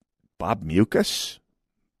 Bob Mucus?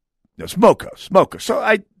 No, Smokos. So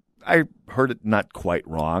I heard it not quite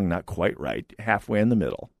wrong, not quite right, halfway in the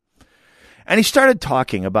middle. And he started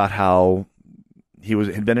talking about how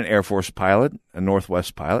had been an Air Force pilot, a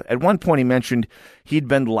Northwest pilot. At one point, he mentioned he'd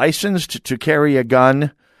been licensed to carry a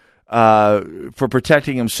gun for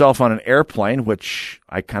protecting himself on an airplane, which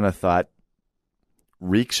I kind of thought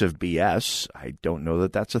reeks of BS. I don't know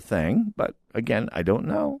that that's a thing, but again, I don't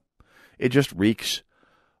know. It just reeks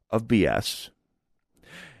of BS.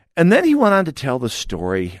 And then he went on to tell the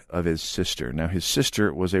story of his sister. Now, his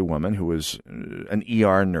sister was a woman who was an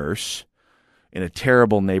ER nurse in a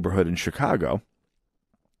terrible neighborhood in Chicago.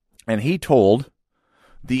 And he told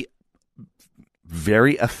the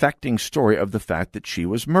very affecting story of the fact that she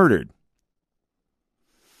was murdered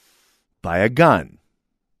by a gun.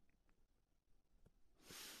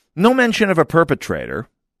 No mention of a perpetrator.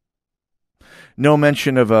 No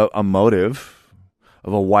mention of a motive,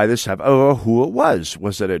 of a why this happened, or who it was.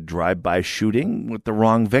 Was it a drive-by shooting with the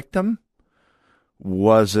wrong victim?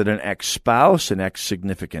 Was it an ex-spouse, an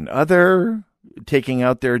ex-significant other, taking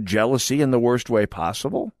out their jealousy in the worst way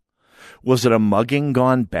possible? Was it a mugging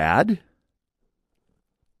gone bad?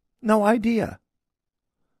 No idea.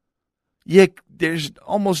 There's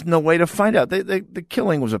almost no way to find out. The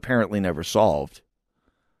killing was apparently never solved.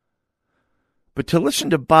 But to listen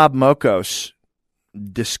to Bob Mokos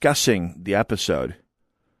discussing the episode,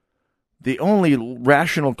 the only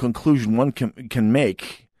rational conclusion one can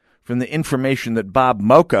make from the information that Bob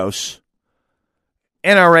Mokos,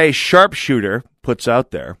 NRA sharpshooter, puts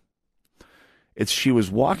out there, it's she was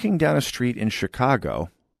walking down a street in Chicago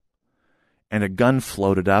and a gun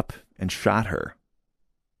floated up and shot her.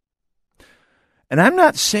 And I'm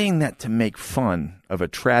not saying that to make fun of a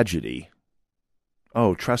tragedy.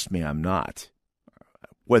 Oh, trust me, I'm not.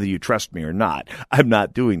 Whether you trust me or not, I'm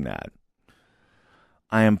not doing that.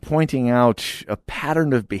 I am pointing out a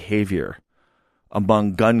pattern of behavior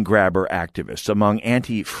among gun grabber activists, among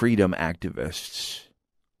anti-freedom activists,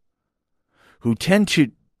 who tend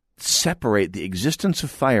to separate the existence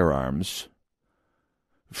of firearms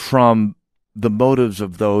from the motives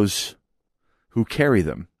of those who carry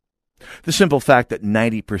them. The simple fact that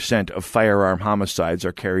 90% of firearm homicides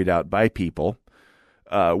are carried out by people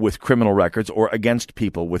with criminal records or against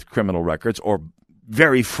people with criminal records, or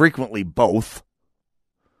very frequently both.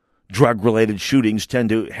 Drug-related shootings tend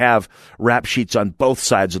to have rap sheets on both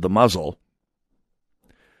sides of the muzzle.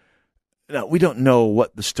 Now, we don't know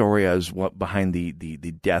what the story is behind the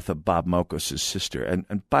death of Bob Mokos' sister.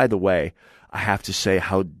 And by the way, I have to say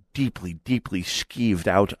how deeply, deeply skeeved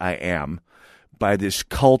out I am by this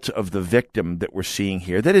cult of the victim that we're seeing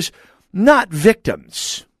here. That is not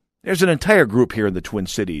victims. There's an entire group here in the Twin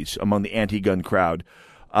Cities among the anti-gun crowd.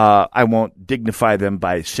 I won't dignify them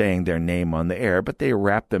by saying their name on the air, but they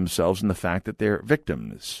wrap themselves in the fact that they're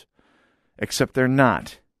victims. Except they're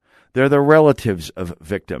not. They're the relatives of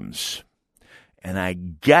victims. And I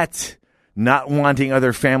get not wanting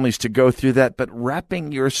other families to go through that, but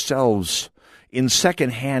wrapping yourselves in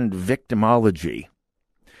secondhand victimology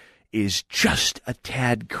is just a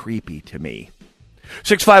tad creepy to me.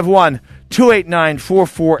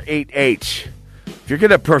 651-289-4488. If you're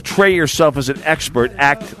going to portray yourself as an expert,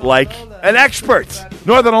 act like an expert.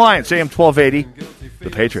 Northern Alliance, AM 1280, The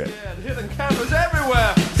Patriot. Hidden cameras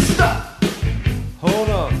everywhere. Stop. Hold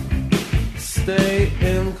on. Stay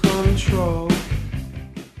in control.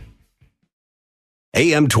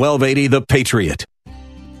 AM 1280, The Patriot.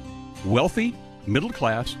 Wealthy, middle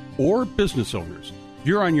class, or business owners,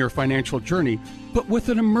 you're on your financial journey, but with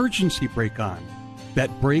an emergency brake on.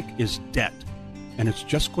 That brake is debt. And it's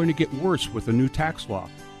just going to get worse with the new tax law.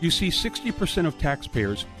 You see, 60% of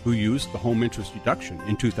taxpayers who used the home interest deduction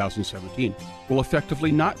in 2017 will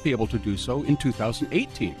effectively not be able to do so in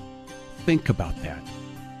 2018. Think about that.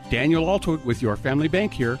 Daniel Altoid with Your Family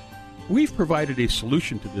Bank here. We've provided a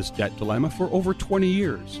solution to this debt dilemma for over 20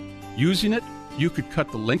 years. Using it, you could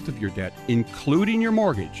cut the length of your debt, including your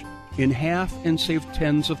mortgage, in half and save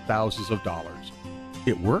tens of thousands of dollars.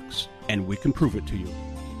 It works, and we can prove it to you.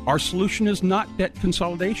 Our solution is not debt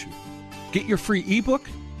consolidation. Get your free ebook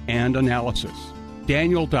and analysis.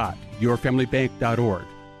 Daniel.yourfamilybank.org.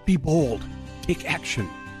 Be bold. Take action.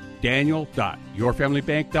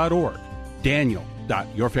 Daniel.yourfamilybank.org.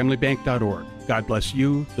 Daniel.yourfamilybank.org. God bless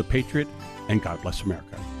you, the Patriot, and God bless America.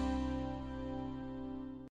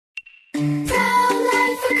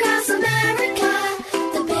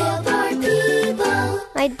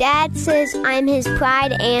 My dad says I'm his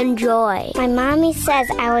pride and joy. My mommy says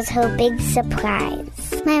I was her big surprise.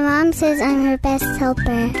 My mom says I'm her best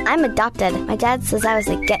helper. I'm adopted. My dad says I was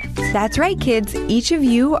a gift. That's right, kids. Each of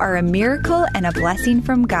you are a miracle and a blessing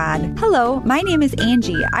from God. Hello, my name is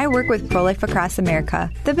Angie. I work with Pro-Life Across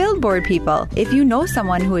America, the Billboard people. If you know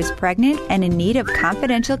someone who is pregnant and in need of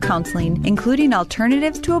confidential counseling, including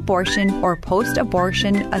alternatives to abortion or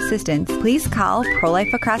post-abortion assistance, please call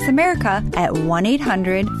Pro-Life Across America at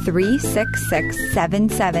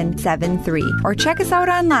 1-800-366-7773 or check us out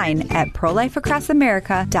online at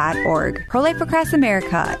prolifeacrossamerica.org. Pro-Life Across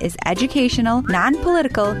America is educational,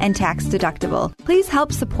 non-political, and tax-deductible. Please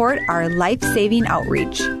help support our life-saving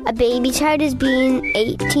outreach. A baby's heart is being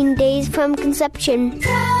 18 days from conception.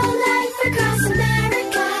 Pro-Life Across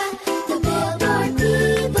America, the Billboard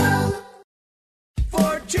people.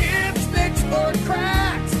 For chips, nicks, or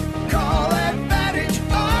cracks, call Advantage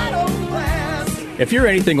Auto Glass. If you're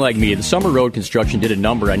anything like me, the Summer Road Construction did a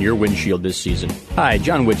number on your windshield this season. Hi,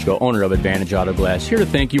 John Witchko, owner of Advantage Auto Glass, here to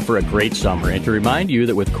thank you for a great summer and to remind you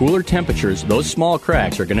that with cooler temperatures, those small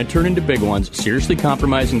cracks are going to turn into big ones, seriously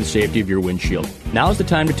compromising the safety of your windshield. Now's the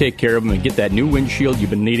time to take care of them and get that new windshield you've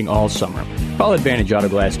been needing all summer. Call Advantage Auto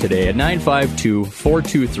Glass today at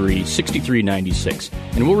 952-423-6396,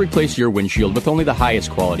 and we'll replace your windshield with only the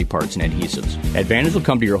highest quality parts and adhesives. Advantage will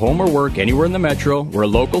come to your home or work anywhere in the metro. We're a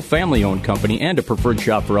local, family-owned company and a preferred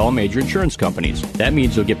shop for all major insurance companies. That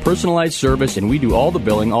means you'll get personalized service, and we do all the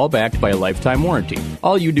billing, all backed by a lifetime warranty.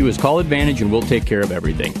 All you do is call Advantage, and we'll take care of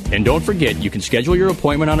everything. And don't forget, you can schedule your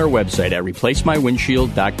appointment on our website at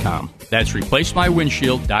replacemywindshield.com. That's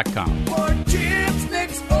replacemywindshield.com. For chips,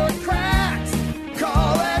 nicks, or cracks,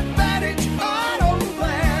 call Advantage Auto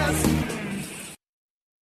Glass.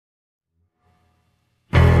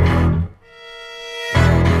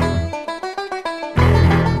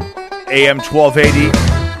 AM 1280,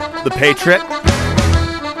 The Patriot.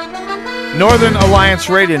 Northern Alliance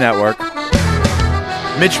Radio Network.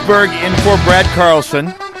 Mitch Berg in for Brad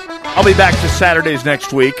Carlson. I'll be back to Saturdays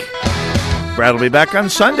next week. Brad will be back on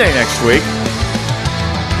Sunday next week.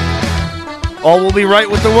 all will be right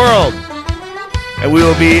with the world. And we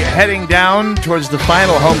will be heading down towards the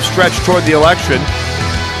final home stretch toward the election.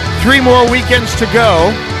 3 more weekends to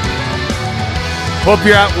go. Hope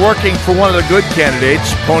you're out working for one of the good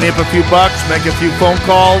candidates. Pony up a few bucks, make a few phone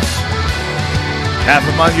calls. Have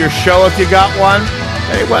them on your show if you got one.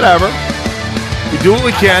 Hey, whatever. We do what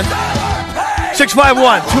we can.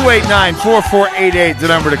 651-289-4488, the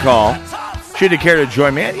number to call. Should you care to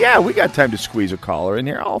join me? Yeah, we got time to squeeze a caller in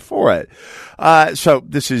here. All for it. So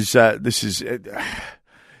this is by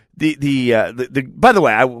the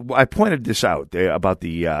way, I pointed this out about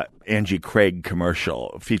the Angie Craig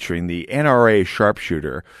commercial featuring the NRA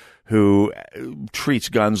sharpshooter who treats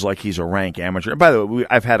guns like he's a rank amateur. And by the way,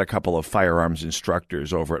 I've had a couple of firearms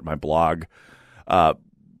instructors over at my blog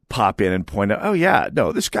pop in and point out, oh, yeah,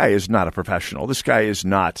 no, this guy is not a professional. This guy is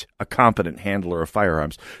not a competent handler of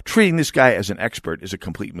firearms. Treating this guy as an expert is a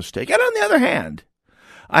complete mistake. And on the other hand,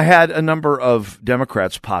 I had a number of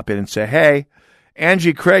Democrats pop in and say, hey,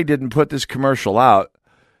 Angie Craig didn't put this commercial out.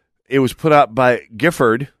 It was put out by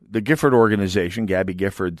Gifford, the Gifford organization, Gabby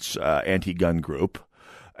Gifford's anti-gun group.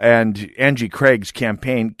 And Angie Craig's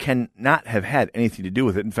campaign cannot have had anything to do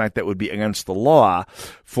with it. In fact, that would be against the law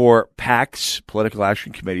for PACs, political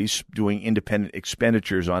action committees, doing independent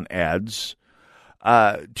expenditures on ads,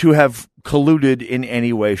 to have colluded in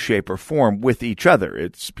any way, shape, or form with each other.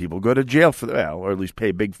 It's people go to jail for that, or at least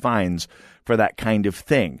pay big fines for that kind of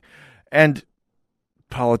thing. And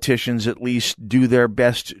politicians at least do their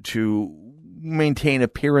best to maintain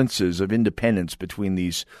appearances of independence between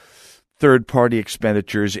these third-party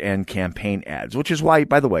expenditures and campaign ads, which is why,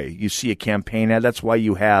 by the way, you see a campaign ad. That's why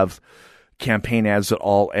you have campaign ads that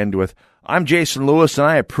all end with, I'm Jason Lewis and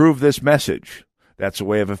I approve this message. That's a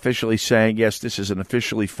way of officially saying, yes, this is an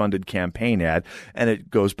officially funded campaign ad, and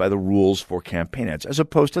it goes by the rules for campaign ads, as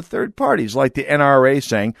opposed to third parties like the NRA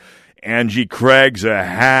saying, Angie Craig's a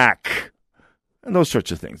hack, and those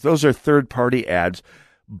sorts of things. Those are third-party ads.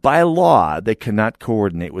 By law, they cannot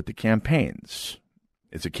coordinate with the campaigns.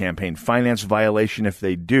 It's a campaign finance violation if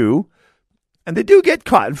they do, and they do get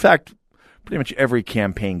caught. In fact, pretty much every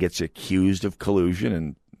campaign gets accused of collusion,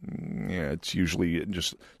 and it's usually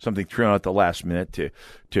just something thrown out at the last minute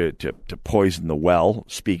to poison the well,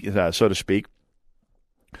 so to speak.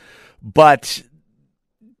 But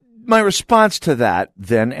my response to that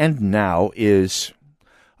then and now is,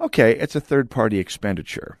 okay, it's a third-party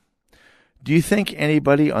expenditure. Do you think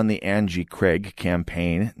anybody on the Angie Craig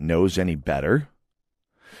campaign knows any better?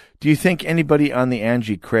 Do you think anybody on the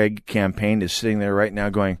Angie Craig campaign is sitting there right now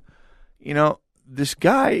going, this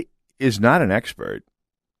guy is not an expert.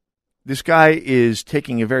 This guy is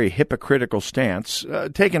taking a very hypocritical stance,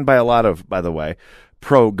 taken by a lot of, by the way,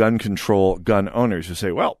 pro-gun control gun owners who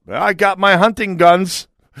say, well, I got my hunting guns.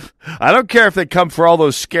 I don't care if they come for all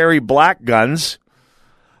those scary black guns.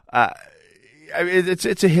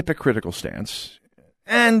 It's a hypocritical stance.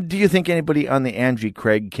 And do you think anybody on the Angie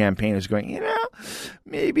Craig campaign is going,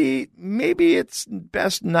 maybe it's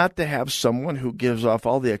best not to have someone who gives off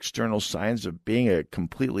all the external signs of being a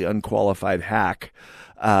completely unqualified hack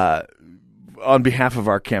on behalf of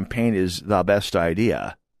our campaign is the best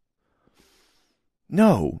idea?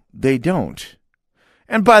 No, they don't.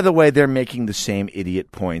 And by the way, they're making the same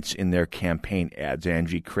idiot points in their campaign ads.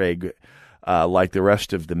 Angie Craig, like the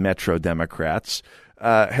rest of the Metro Democrats,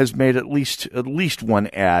 has made at least one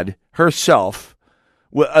ad herself,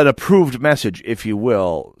 an approved message, if you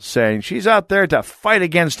will, saying she's out there to fight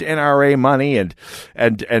against NRA money and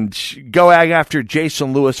go after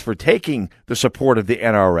Jason Lewis for taking the support of the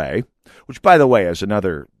NRA, which, by the way, is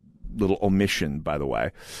another little omission, by the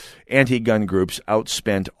way. Anti-gun groups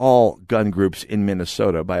outspent all gun groups in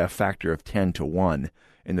Minnesota by a factor of 10-1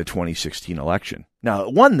 in the 2016 election. Now,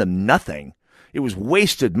 it won them nothing. It was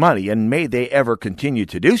wasted money, and may they ever continue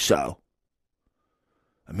to do so.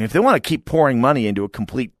 I mean, if they want to keep pouring money into a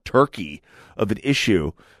complete turkey of an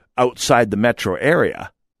issue outside the metro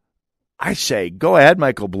area, I say, go ahead,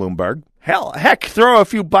 Michael Bloomberg. Heck, throw a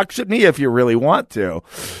few bucks at me if you really want to.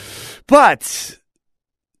 But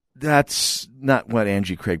that's not what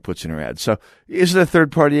Angie Craig puts in her ad. So is it a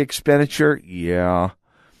third-party expenditure? Yeah.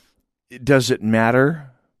 Does it matter?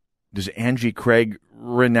 Does Angie Craig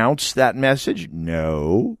renounce that message?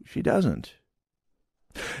 No, she doesn't.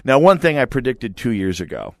 Now, one thing I predicted 2 years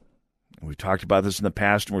ago, we've talked about this in the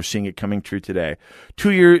past, and we're seeing it coming true today.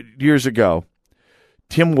 2 years ago,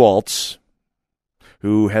 Tim Walz,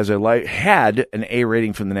 who had an A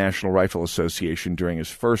rating from the National Rifle Association during his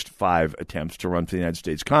first 5 attempts to run for the United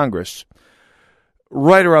States Congress,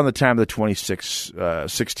 right around the time of the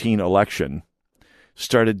 2016 election,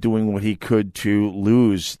 started doing what he could to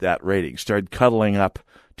lose that rating, started cuddling up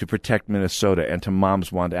to protect Minnesota and to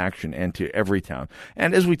Moms Want Action and to Everytown.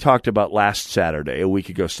 And as we talked about last Saturday, a week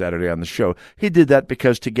ago Saturday on the show, he did that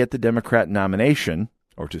because to get the Democrat nomination,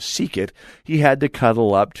 or to seek it, he had to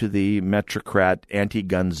cuddle up to the Metrocrat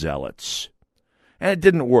anti-gun zealots. And it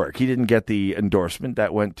didn't work. He didn't get the endorsement.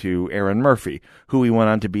 That went to Aaron Murphy, who he went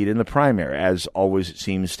on to beat in the primary, as always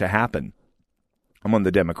seems to happen among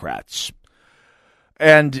the Democrats.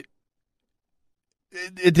 And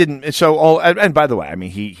it didn't. So, and by the way, I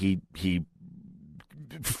mean, he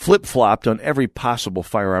flip-flopped on every possible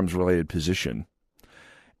firearms-related position.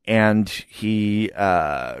 And he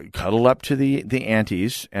cuddled up to the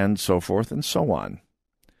antis and so forth and so on.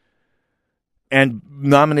 And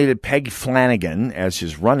nominated Peg Flanagan as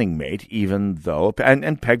his running mate, even though,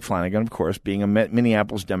 and Peg Flanagan, of course, being a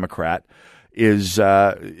Minneapolis Democrat, is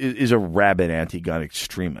a rabid anti-gun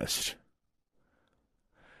extremist.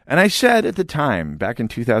 And I said at the time, back in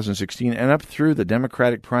 2016, and up through the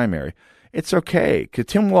Democratic primary, it's okay, because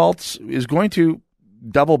Tim Walz is going to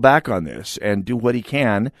double back on this and do what he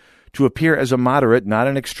can to appear as a moderate, not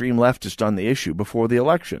an extreme leftist on the issue before the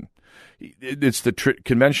election. It's the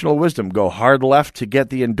conventional wisdom. Go hard left to get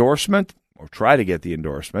the endorsement, or try to get the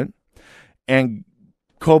endorsement, and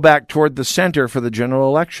go back toward the center for the general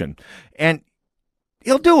election. And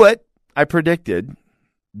he'll do it, I predicted,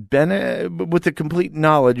 with the complete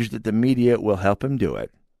knowledge that the media will help him do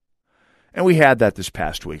it. And we had that this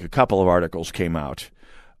past week. A couple of articles came out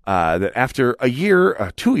that after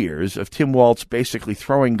 2 years of Tim Walz basically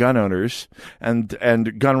throwing gun owners and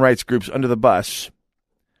gun rights groups under the bus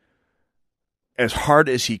as hard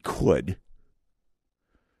as he could,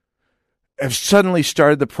 have suddenly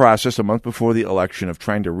started the process a month before the election of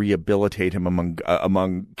trying to rehabilitate him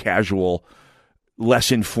among casual,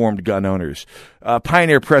 less informed gun owners.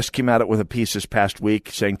 Pioneer Press came out with a piece this past week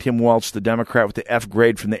saying Tim Walz, the Democrat with the F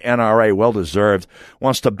grade from the NRA, well deserved,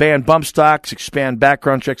 wants to ban bump stocks, expand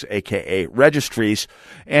background checks, aka registries,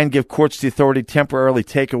 and give courts the authority to temporarily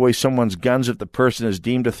take away someone's guns if the person is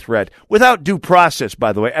deemed a threat, without due process,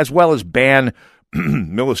 by the way, as well as ban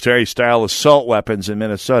military-style assault weapons in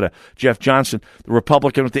Minnesota. Jeff Johnson, the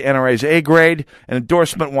Republican with the NRA's A grade, an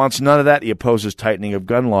endorsement, wants none of that. He opposes tightening of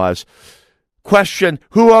gun laws. Question,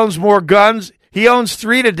 who owns more guns? He owns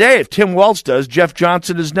 3 today. If Tim Walz does, Jeff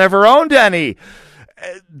Johnson has never owned any.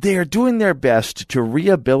 They're doing their best to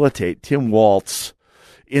rehabilitate Tim Walz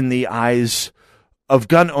in the eyes of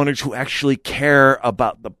gun owners who actually care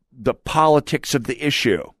about the politics of the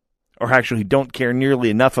issue, or actually don't care nearly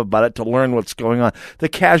enough about it to learn what's going on. The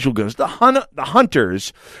casual gunners, the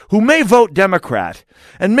hunters who may vote Democrat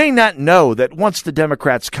and may not know that once the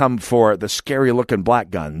Democrats come for the scary-looking black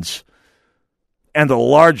guns and the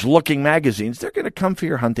large-looking magazines, they're going to come for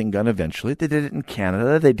your hunting gun eventually. They did it in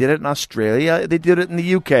Canada. They did it in Australia. They did it in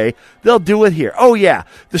the UK. They'll do it here. Oh, yeah.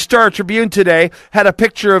 The Star Tribune today had a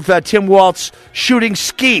picture of Tim Walz shooting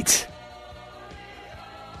skeet.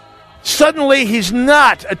 Suddenly, he's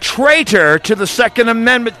not a traitor to the Second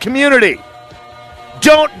Amendment community.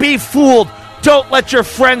 Don't be fooled. Don't let your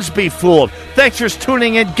friends be fooled. Thanks for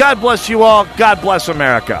tuning in. God bless you all. God bless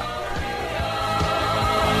America.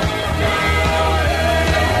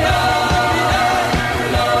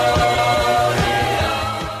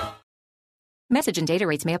 Message and data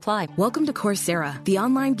rates may apply. Welcome to Coursera, the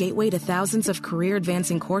online gateway to thousands of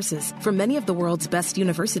career-advancing courses from many of the world's best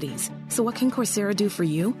universities. So what can Coursera do for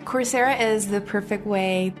you? Coursera is the perfect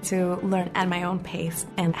way to learn at my own pace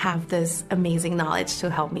and have this amazing knowledge to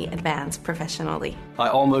help me advance professionally. I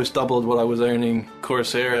almost doubled what I was earning.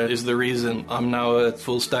 Coursera is the reason I'm now a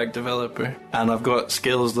full-stack developer, and I've got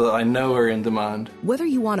skills that I know are in demand. Whether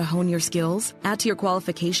you want to hone your skills, add to your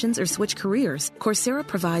qualifications, or switch careers, Coursera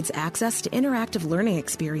provides access to interactive learning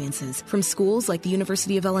experiences from schools like the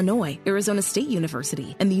University of Illinois, Arizona State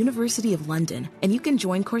University, and the University of London. And you can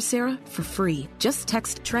join Coursera for free. Just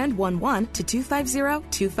text TREND11 to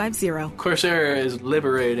 250-250. Coursera is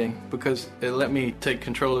liberating because it let me take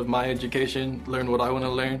control of my education, learn what I want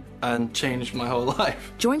to learn, and change my whole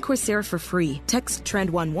life. Join Coursera for free. Text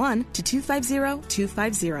TREND11 to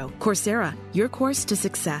 250-250. Coursera, your course to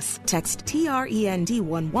success. Text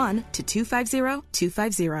TREND11 to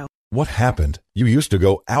 250-250. What happened? You used to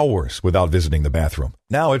go hours without visiting the bathroom.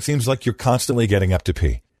 Now it seems like you're constantly getting up to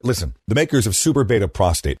pee. Listen, the makers of Super Beta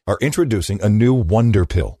Prostate are introducing a new wonder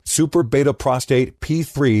pill, Super Beta Prostate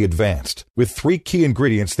P3 Advanced, with 3 key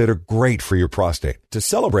ingredients that are great for your prostate. To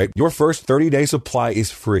celebrate, your first 30-day supply is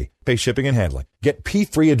free. Pay shipping and handling. Get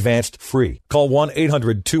P3 Advanced free. Call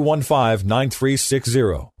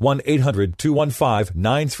 1-800-215-9360.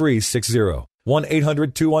 1-800-215-9360.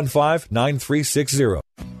 1-800-215-9360.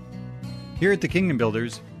 Here at the Kingdom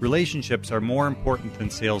Builders, relationships are more important than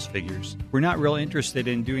sales figures. We're not real interested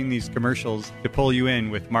in doing these commercials to pull you in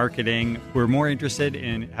with marketing. We're more interested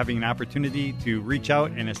in having an opportunity to reach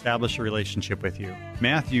out and establish a relationship with you.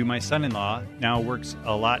 Matthew, my son-in-law, now works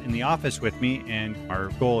a lot in the office with me, and our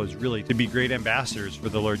goal is really to be great ambassadors for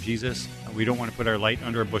the Lord Jesus. We don't want to put our light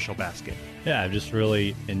under a bushel basket. Yeah, I've just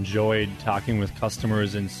really enjoyed talking with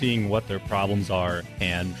customers and seeing what their problems are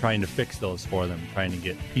and trying to fix those for them, trying to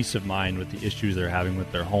get peace of mind with the issues they're having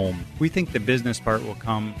with their home. We think the business part will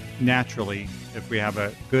come naturally if we have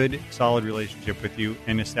a good, solid relationship with you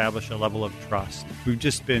and establish a level of trust. We've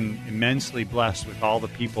just been immensely blessed with all the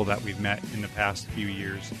people that we've met in the past few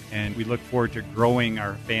years, and we look forward to growing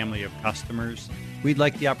our family of customers. We'd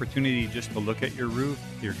like the opportunity just to look at your roof,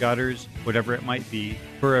 your gutters, whatever it might be,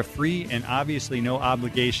 for a free and obviously no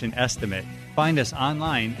obligation estimate. Find us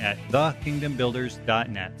online at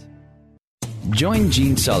thekingdombuilders.net. Join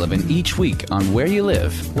Gene Sullivan each week on Where You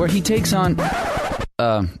Live, where he takes on...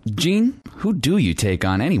 Gene, who do you take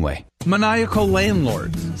on anyway? Maniacal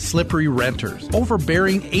landlords, slippery renters,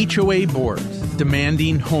 overbearing HOA boards,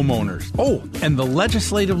 demanding homeowners. Oh, and the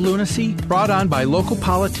legislative lunacy brought on by local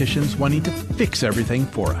politicians wanting to fix everything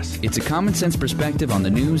for us. It's a common sense perspective on the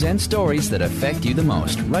news and stories that affect you the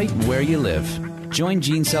most, right where you live. Join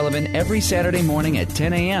Gene Sullivan every Saturday morning at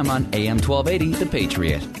 10 a.m. on AM 1280, The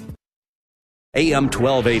Patriot. AM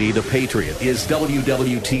 1280, The Patriot, is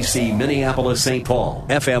WWTC Minneapolis, St. Paul,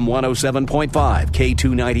 FM 107.5,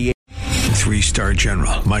 K298. Three-star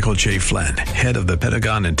General Michael J. Flynn, head of the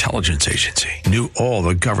Pentagon Intelligence Agency, knew all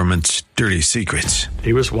the government's dirty secrets.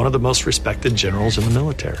 He was one of the most respected generals in the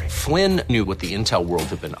military. Flynn knew what the intel world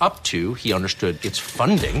had been up to. He understood its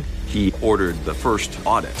funding. He ordered the first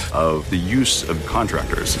audit of the use of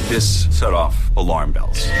contractors. This set off alarm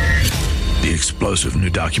bells. The explosive new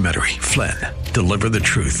documentary, Flynn, Deliver the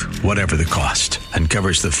Truth, Whatever the Cost,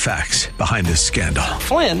 uncovers the facts behind this scandal.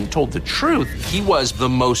 Flynn told the truth. He was the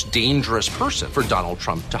most dangerous person for Donald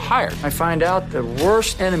Trump to hire. I find out the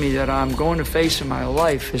worst enemy that I'm going to face in my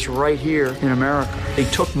life is right here in America. They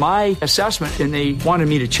took my assessment and they wanted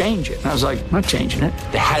me to change it. And I was like, I'm not changing it.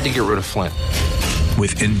 They had to get rid of Flynn.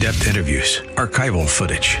 With in-depth interviews, archival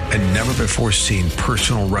footage, and never-before-seen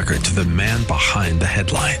personal records of the man behind the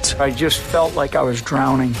headlines. I just felt like I was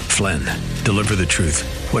drowning. Flynn, Deliver the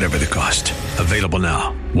Truth, Whatever the Cost. Available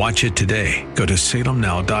now. Watch it today. Go to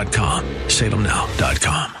salemnow.com.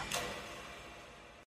 salemnow.com.